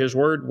spread His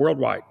word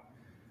worldwide.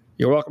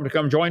 You're welcome to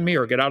come join me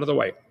or get out of the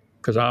way,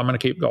 because I'm going to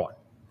keep going,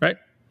 right?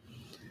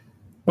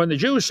 When the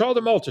Jews saw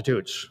the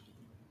multitudes,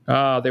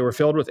 they were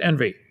filled with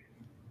envy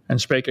and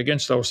spake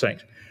against those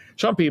things.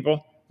 Some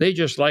people, they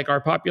just like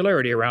our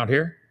popularity around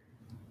here.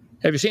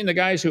 Have you seen the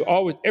guys who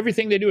always,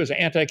 everything they do is an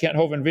anti-Kent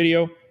Hovind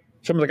video?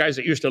 Some of the guys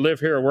that used to live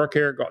here or work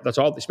here, that's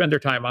all they spend their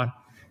time on.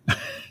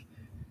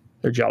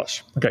 They're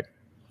jealous. Okay.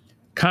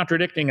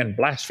 Contradicting and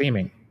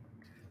blaspheming.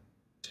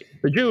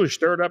 The Jews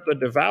stirred up the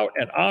devout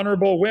and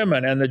honorable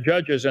women and the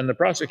judges and the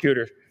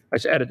prosecutors. I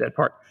just added that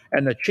part.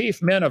 And the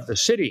chief men of the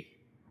city.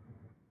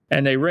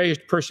 And they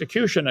raised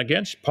persecution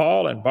against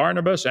Paul and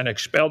Barnabas and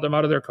expelled them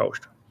out of their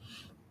coast.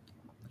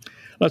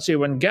 Let's see,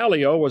 when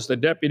Gallio was the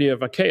deputy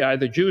of Achaia,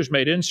 the Jews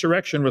made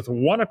insurrection with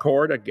one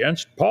accord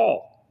against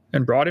Paul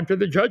and brought him to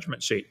the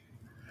judgment seat.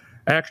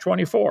 Acts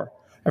 24.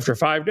 After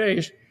 5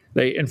 days,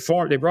 they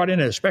brought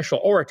in a special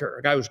orator,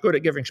 a guy who's good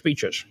at giving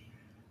speeches,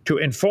 to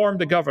inform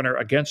the governor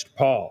against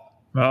Paul.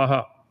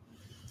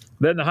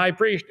 Then the high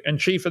priest and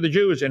chief of the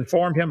Jews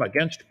informed him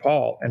against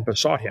Paul and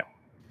besought him.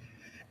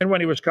 And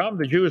when he was come,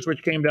 the Jews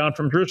which came down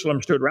from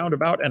Jerusalem stood round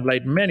about and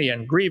laid many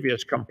and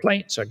grievous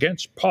complaints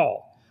against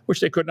Paul, which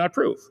they could not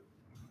prove.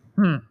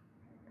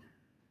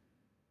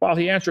 While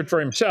he answered for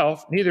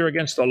himself, neither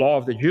against the law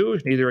of the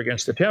Jews, neither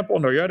against the temple,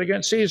 nor yet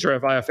against Caesar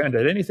have I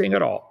offended anything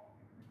at all.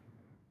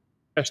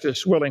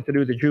 Festus willing to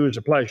do the Jews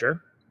a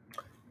pleasure,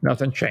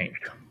 nothing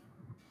changed.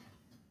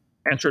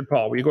 Answered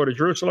Paul, will you go to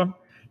Jerusalem?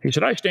 He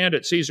said, I stand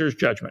at Caesar's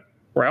judgment,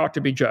 where I ought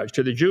to be judged.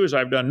 To the Jews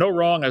I've done no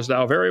wrong, as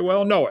thou very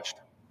well knowest.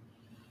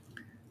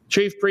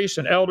 Chief priests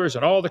and elders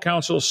and all the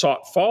councils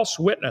sought false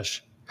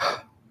witness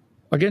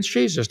against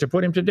Jesus to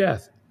put him to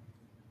death.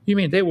 You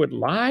mean they would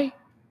lie?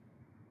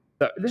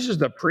 This is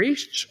the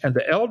priests and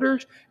the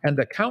elders and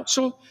the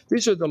council.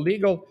 These are the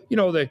legal,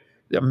 the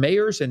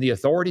mayors and the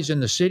authorities in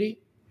the city.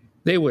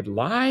 They would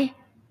lie?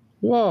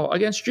 Whoa,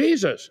 against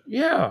Jesus.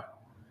 Yeah.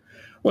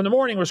 When the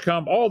morning was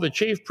come, all the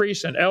chief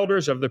priests and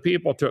elders of the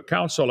people took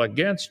counsel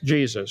against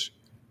Jesus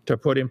to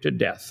put him to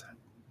death.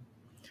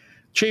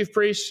 Chief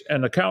priests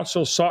and the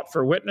council sought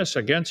for witness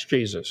against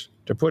Jesus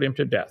to put him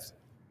to death.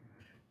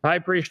 The high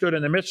priest stood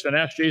in the midst and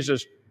asked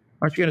Jesus,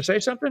 aren't you going to say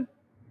something?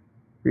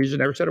 Jesus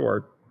never said a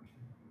word.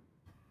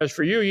 As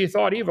for you, ye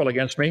thought evil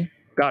against me.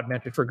 God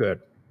meant it for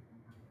good,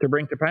 to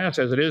bring to pass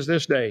as it is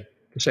this day,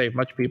 to save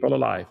much people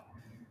alive.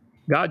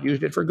 God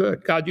used it for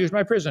good. God used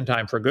my prison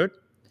time for good.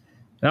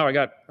 Now I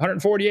got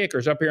 140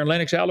 acres up here in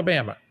Lenox,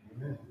 Alabama.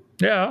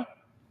 Yeah.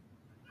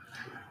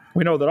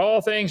 We know that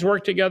all things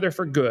work together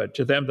for good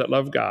to them that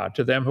love God,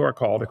 to them who are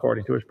called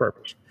according to his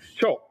purpose.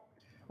 So,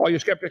 all you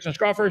skeptics and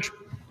scoffers,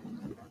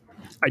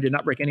 I did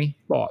not break any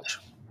laws.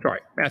 Sorry.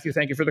 Matthew,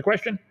 thank you for the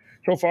question.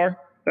 So far,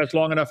 that's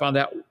long enough on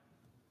that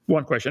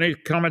one question. Any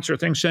comments or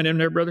things sent in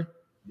there, brother?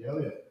 Yeah,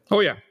 yeah.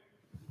 Oh, yeah.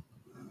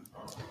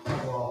 A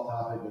couple off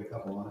topic, but a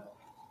couple on it.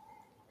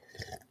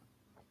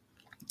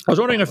 I was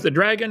wondering if the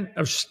dragon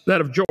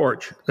of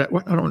George, I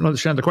don't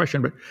understand the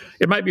question, but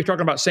it might be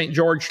talking about St.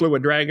 George slew a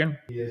dragon.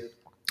 Yes.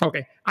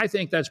 Okay, I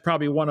think that's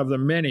probably one of the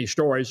many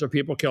stories of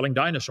people killing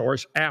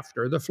dinosaurs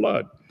after the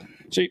flood.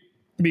 See,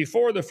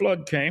 before the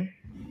flood came,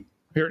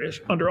 here it is,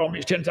 under all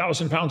these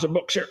 10,000 pounds of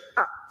books here.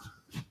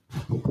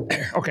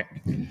 Okay,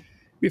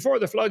 before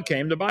the flood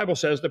came, the Bible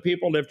says the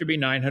people lived to be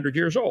 900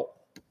 years old.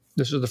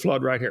 This is the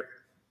flood right here.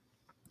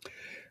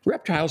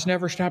 Reptiles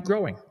never stop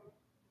growing.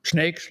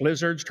 Snakes,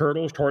 lizards,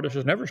 turtles,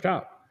 tortoises never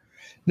stop.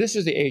 This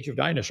is the age of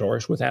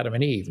dinosaurs with Adam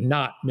and Eve,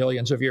 not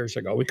millions of years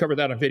ago. We covered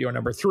that on video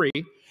number 3.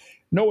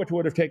 Noah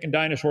would have taken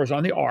dinosaurs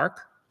on the ark,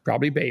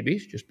 probably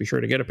babies. Just be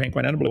sure to get a pink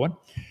one and a blue one.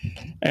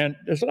 And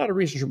there's a lot of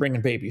reasons for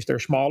bringing babies. They're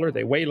smaller,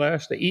 they weigh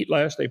less, they eat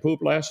less, they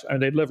poop less,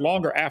 and they live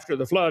longer after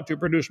the flood to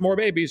produce more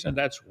babies, and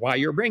that's why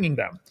you're bringing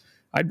them.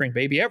 I'd bring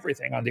baby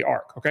everything on the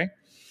ark, okay?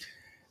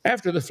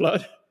 After the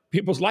flood,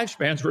 people's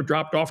lifespans were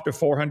dropped off to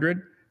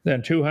 400,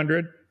 then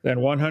 200,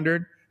 then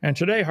 100, and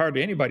today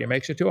hardly anybody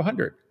makes it to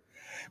 100.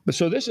 But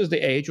so this is the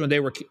age when they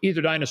were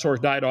either dinosaurs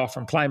died off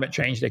from climate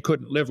change, they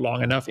couldn't live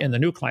long enough in the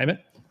new climate,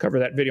 cover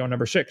that video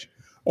number 6,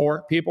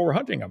 or people were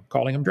hunting them,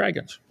 calling them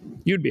dragons.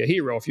 You'd be a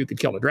hero if you could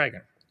kill a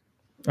dragon.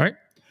 All right?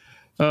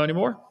 Any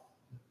more?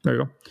 There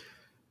you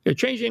go.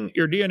 Changing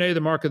your DNA,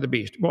 the mark of the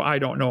beast. Well, I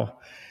don't know.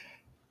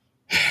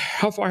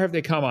 How far have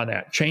they come on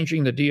that?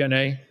 Changing the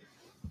DNA?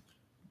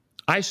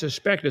 I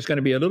suspect it's going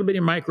to be a little bitty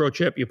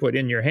microchip you put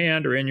in your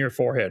hand or in your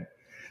forehead.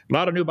 A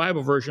lot of new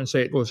Bible versions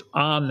say it goes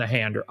on the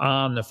hand or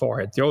on the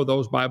forehead. Throw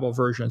those Bible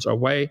versions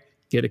away.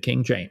 Get a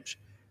King James.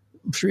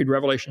 Let's read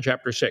Revelation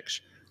chapter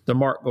 6. The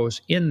mark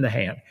goes in the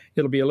hand.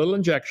 It'll be a little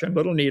injection,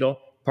 little needle.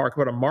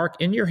 Put a mark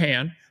in your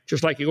hand,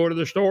 just like you go to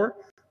the store,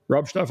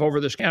 rub stuff over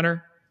the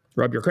scanner,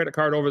 rub your credit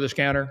card over the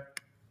scanner.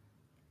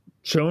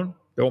 Soon,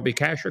 there won't be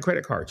cash or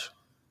credit cards.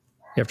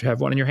 You have to have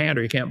one in your hand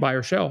or you can't buy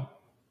or sell.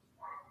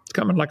 It's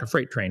coming like a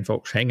freight train,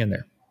 folks. Hang in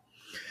there.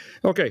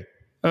 Okay,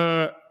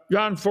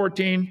 John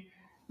 14,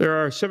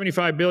 there are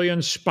 75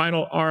 billion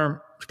spiral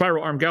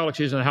arm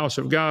galaxies in the house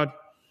of God.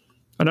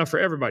 Enough for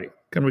everybody.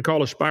 Can we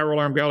call a spiral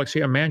arm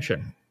galaxy a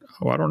mansion?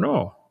 Oh, I don't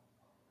know.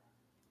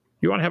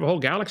 You want to have a whole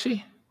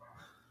galaxy?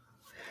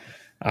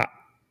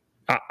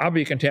 I'll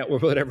be content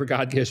with whatever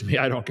God gives me.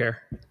 I don't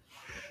care. I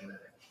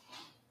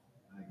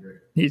agree.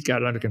 He's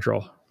got it under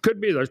control.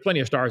 Could be. There's plenty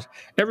of stars.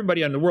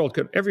 Everybody in the world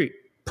every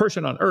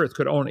person on earth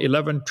could own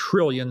 11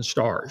 trillion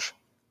stars.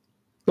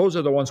 Those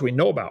are the ones we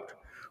know about.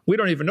 We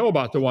don't even know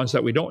about the ones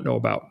that we don't know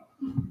about.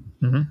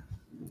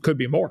 Could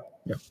be more.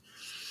 Yeah.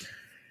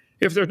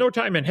 If there's no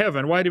time in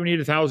heaven, why do we need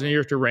 1,000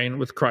 years to reign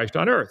with Christ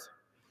on earth?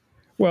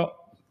 Well,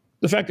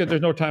 the fact that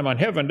there's no time on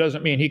heaven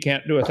doesn't mean he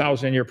can't do a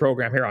 1,000-year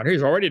program here on earth.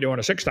 He's already doing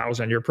a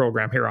 6,000-year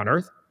program here on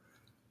earth.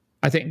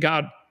 I think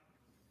God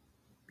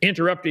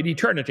interrupted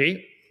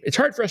eternity. It's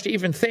hard for us to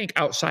even think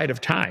outside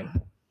of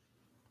time.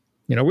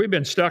 You know, we've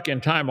been stuck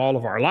in time all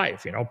of our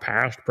life, you know,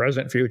 past,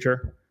 present,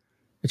 future.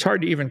 It's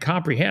hard to even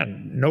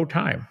comprehend no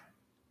time.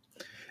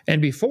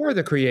 And before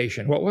the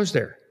creation, what was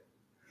there?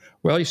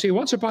 Well, you see,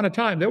 once upon a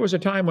time, there was a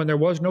time when there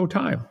was no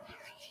time.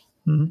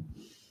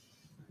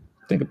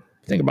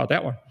 Think about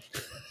that one.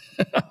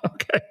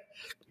 Okay.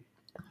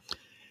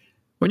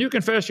 When you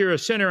confess you're a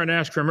sinner and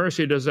ask for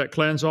mercy, does that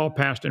cleanse all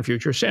past and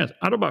future sins?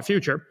 I don't know about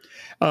future.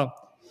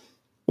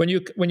 When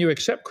you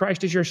accept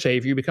Christ as your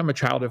Savior, you become a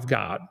child of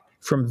God.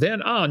 From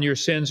then on, your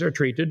sins are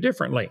treated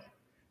differently.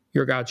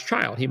 You're God's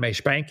child. He may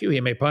spank you.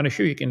 He may punish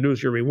you. He can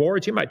lose your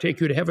rewards. He might take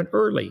you to heaven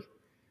early.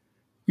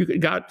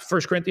 God,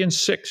 1 Corinthians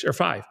 6 or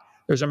 5.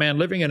 There's a man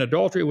living in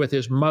adultery with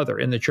his mother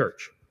in the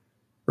church.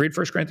 Read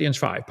 1 Corinthians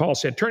 5. Paul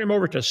said, turn him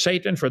over to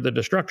Satan for the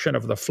destruction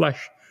of the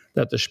flesh,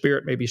 that the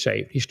spirit may be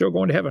saved. He's still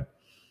going to heaven,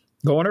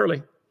 going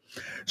early.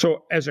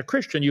 So as a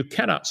Christian, you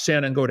cannot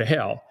sin and go to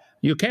hell.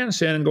 You can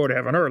sin and go to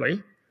heaven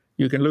early.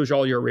 You can lose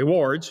all your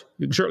rewards.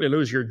 You can certainly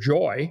lose your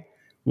joy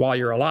while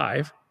you're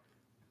alive.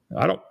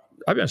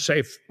 I've been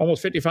saved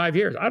almost 55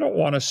 years. I don't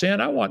want to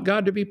sin. I want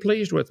God to be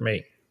pleased with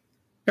me.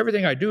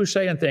 Everything I do,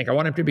 say, and think, I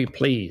want him to be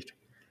pleased.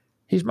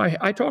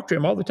 I talk to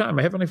him all the time,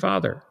 my Heavenly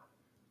Father.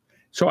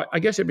 So I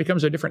guess it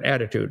becomes a different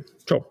attitude.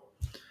 So,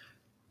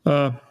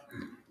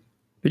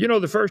 did you know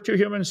the first two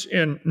humans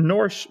in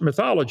Norse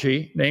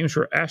mythology, names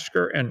were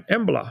Asker and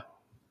Embla?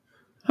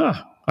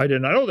 I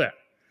did not know that.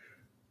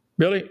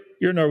 Billy,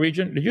 you're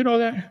Norwegian. Did you know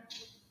that?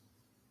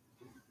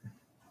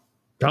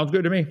 Sounds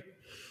good to me.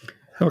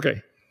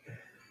 Okay.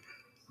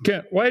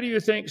 Kent, why do you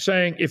think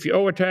saying, if you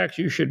owe a tax,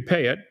 you should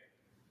pay it,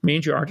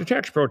 means you aren't a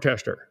tax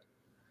protester?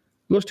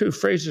 Those two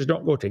phrases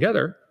don't go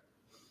together.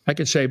 I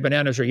could say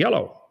bananas are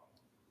yellow.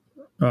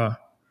 I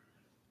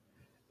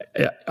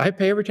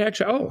pay every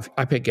tax I owe.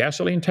 I pay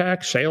gasoline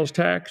tax, sales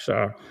tax,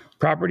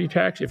 property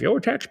tax. If you owe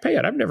a tax, pay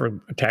it. I'm never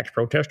a tax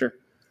protester.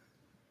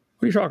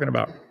 What are you talking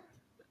about?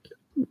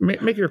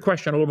 Make your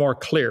question a little more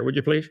clear, would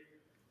you please?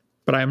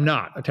 But I am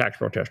not a tax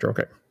protester.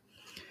 Okay.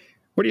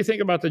 What do you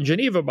think about the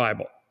Geneva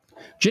Bible?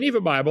 Geneva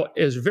Bible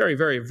is very,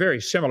 very,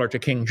 very similar to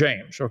King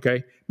James,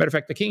 okay? Matter of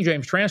fact, the King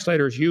James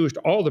translators used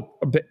all the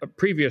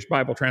previous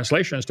Bible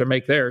translations to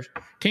make theirs.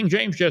 King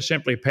James just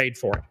simply paid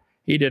for it.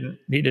 He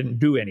didn't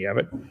do any of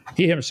it.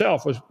 He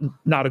himself was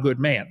not a good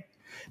man.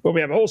 But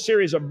we have a whole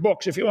series of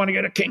books. If you want to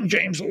get a King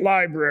James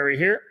library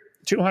here,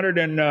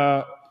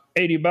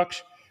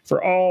 $280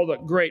 for all the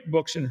great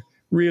books and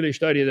really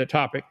study the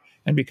topic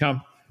and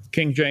become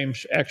King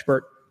James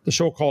expert. The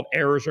so-called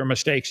errors or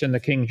mistakes in the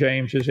King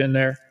James is in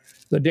there.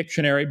 The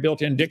dictionary,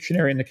 built-in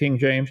dictionary in the King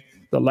James,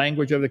 the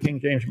language of the King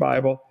James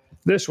Bible.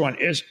 This one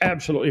is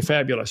absolutely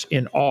fabulous.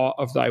 In awe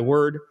of thy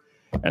word.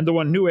 And the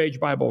one New Age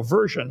Bible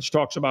versions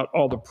talks about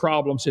all the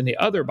problems in the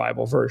other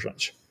Bible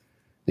versions.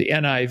 The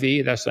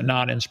NIV, that's the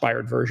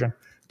non-inspired version.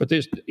 But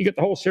this, you get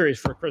the whole series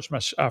for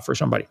Christmas for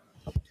somebody.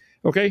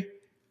 Okay?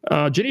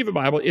 Geneva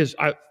Bible is,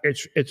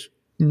 it's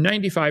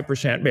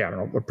 95%, I don't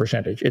know what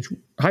percentage, it's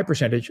high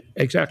percentage,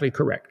 exactly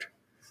correct.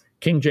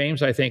 King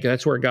James, I think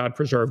that's where God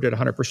preserved it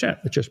 100%.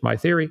 It's just my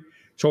theory.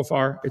 So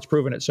far, it's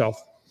proven itself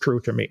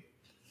true to me.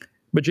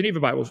 But Geneva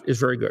Bible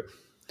is very good.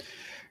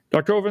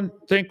 Dr. Hovind,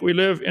 think we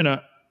live in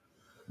a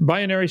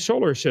binary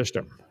solar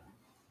system.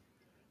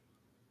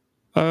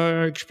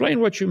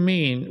 Explain what you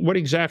mean. What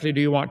exactly do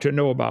you want to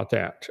know about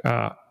that?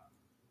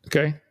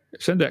 Okay,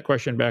 send that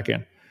question back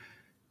in.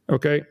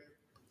 Okay,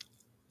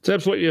 it's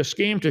absolutely a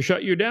scheme to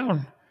shut you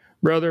down,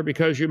 brother,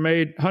 because you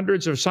made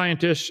hundreds of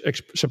scientists,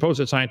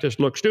 supposed scientists,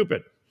 look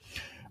stupid,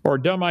 or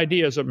dumb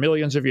ideas of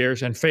millions of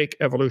years and fake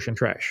evolution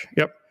trash.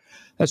 Yep,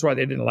 that's why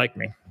they didn't like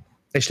me.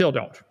 They still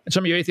don't. And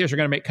some of you atheists are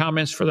going to make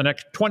comments for the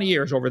next 20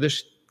 years over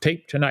this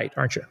tape tonight,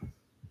 aren't you?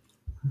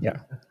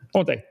 Yeah,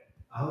 won't they?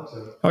 I hope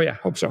so. Oh yeah,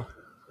 hope so.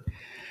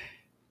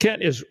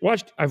 Kent is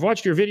I've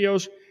watched your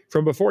videos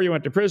from before you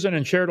went to prison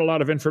and shared a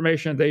lot of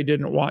information they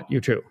didn't want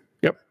you to.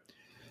 Yep.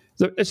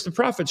 It's the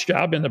prophet's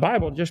job in the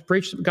Bible, just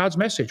preach God's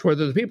message.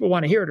 Whether the people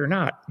want to hear it or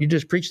not, you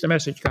just preach the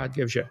message God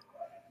gives you.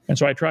 And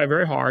so I try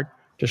very hard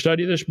to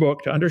study this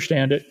book, to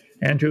understand it,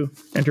 and to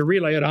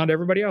relay it on to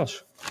everybody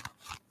else.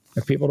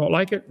 If people don't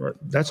like it,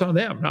 that's on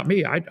them, not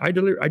me. I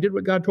did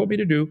what God told me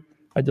to do.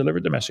 I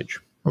delivered the message.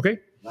 Okay?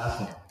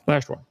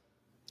 Last one.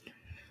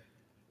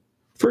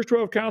 First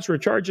 12 counts were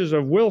charges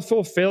of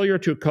willful failure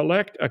to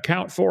collect,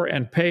 account for,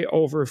 and pay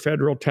over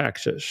federal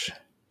taxes.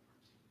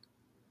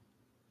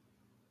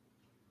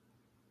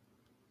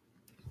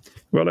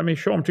 Well, let me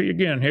show them to you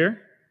again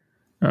here.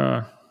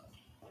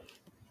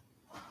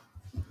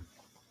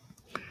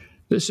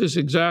 This is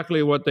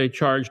exactly what they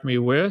charged me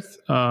with.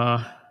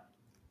 Slide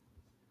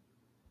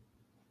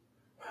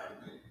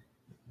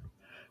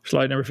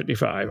number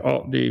 55,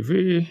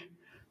 Alt-DV,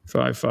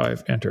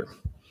 55, enter.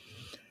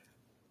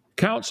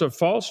 Counts of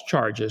false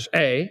charges.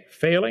 A,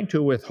 failing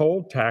to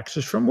withhold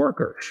taxes from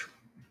workers.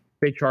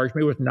 They charged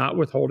me with not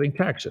withholding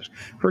taxes.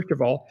 First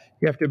of all,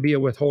 you have to be a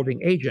withholding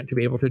agent to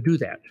be able to do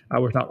that. I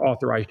was not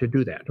authorized to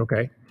do that,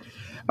 okay?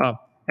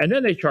 And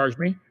then they charged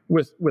me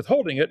with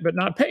withholding it but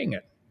not paying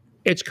it.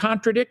 It's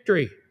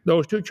contradictory.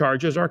 Those two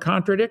charges are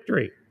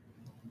contradictory.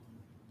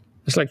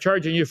 It's like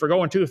charging you for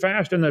going too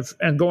fast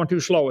and going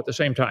too slow at the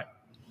same time.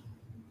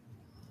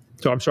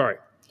 So I'm sorry.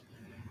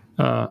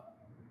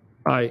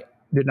 I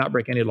did not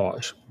break any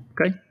laws.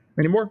 Okay?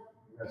 Any more?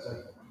 Yes,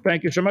 sir.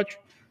 Thank you so much.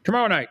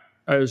 Tomorrow night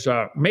is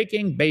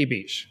making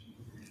babies.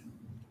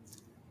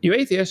 You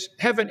atheists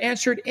haven't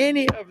answered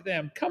any of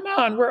them. Come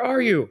on, where are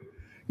you?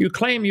 You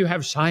claim you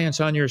have science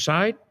on your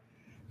side.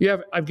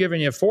 I've given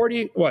you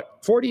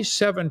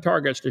 47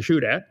 targets to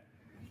shoot at.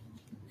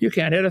 You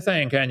can't hit a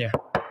thing, can you?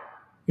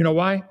 You know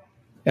why?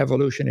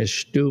 Evolution is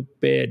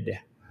stupid.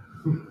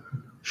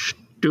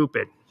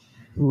 Stupid.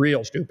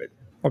 Real stupid.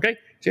 Okay?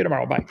 See you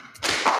tomorrow. Bye.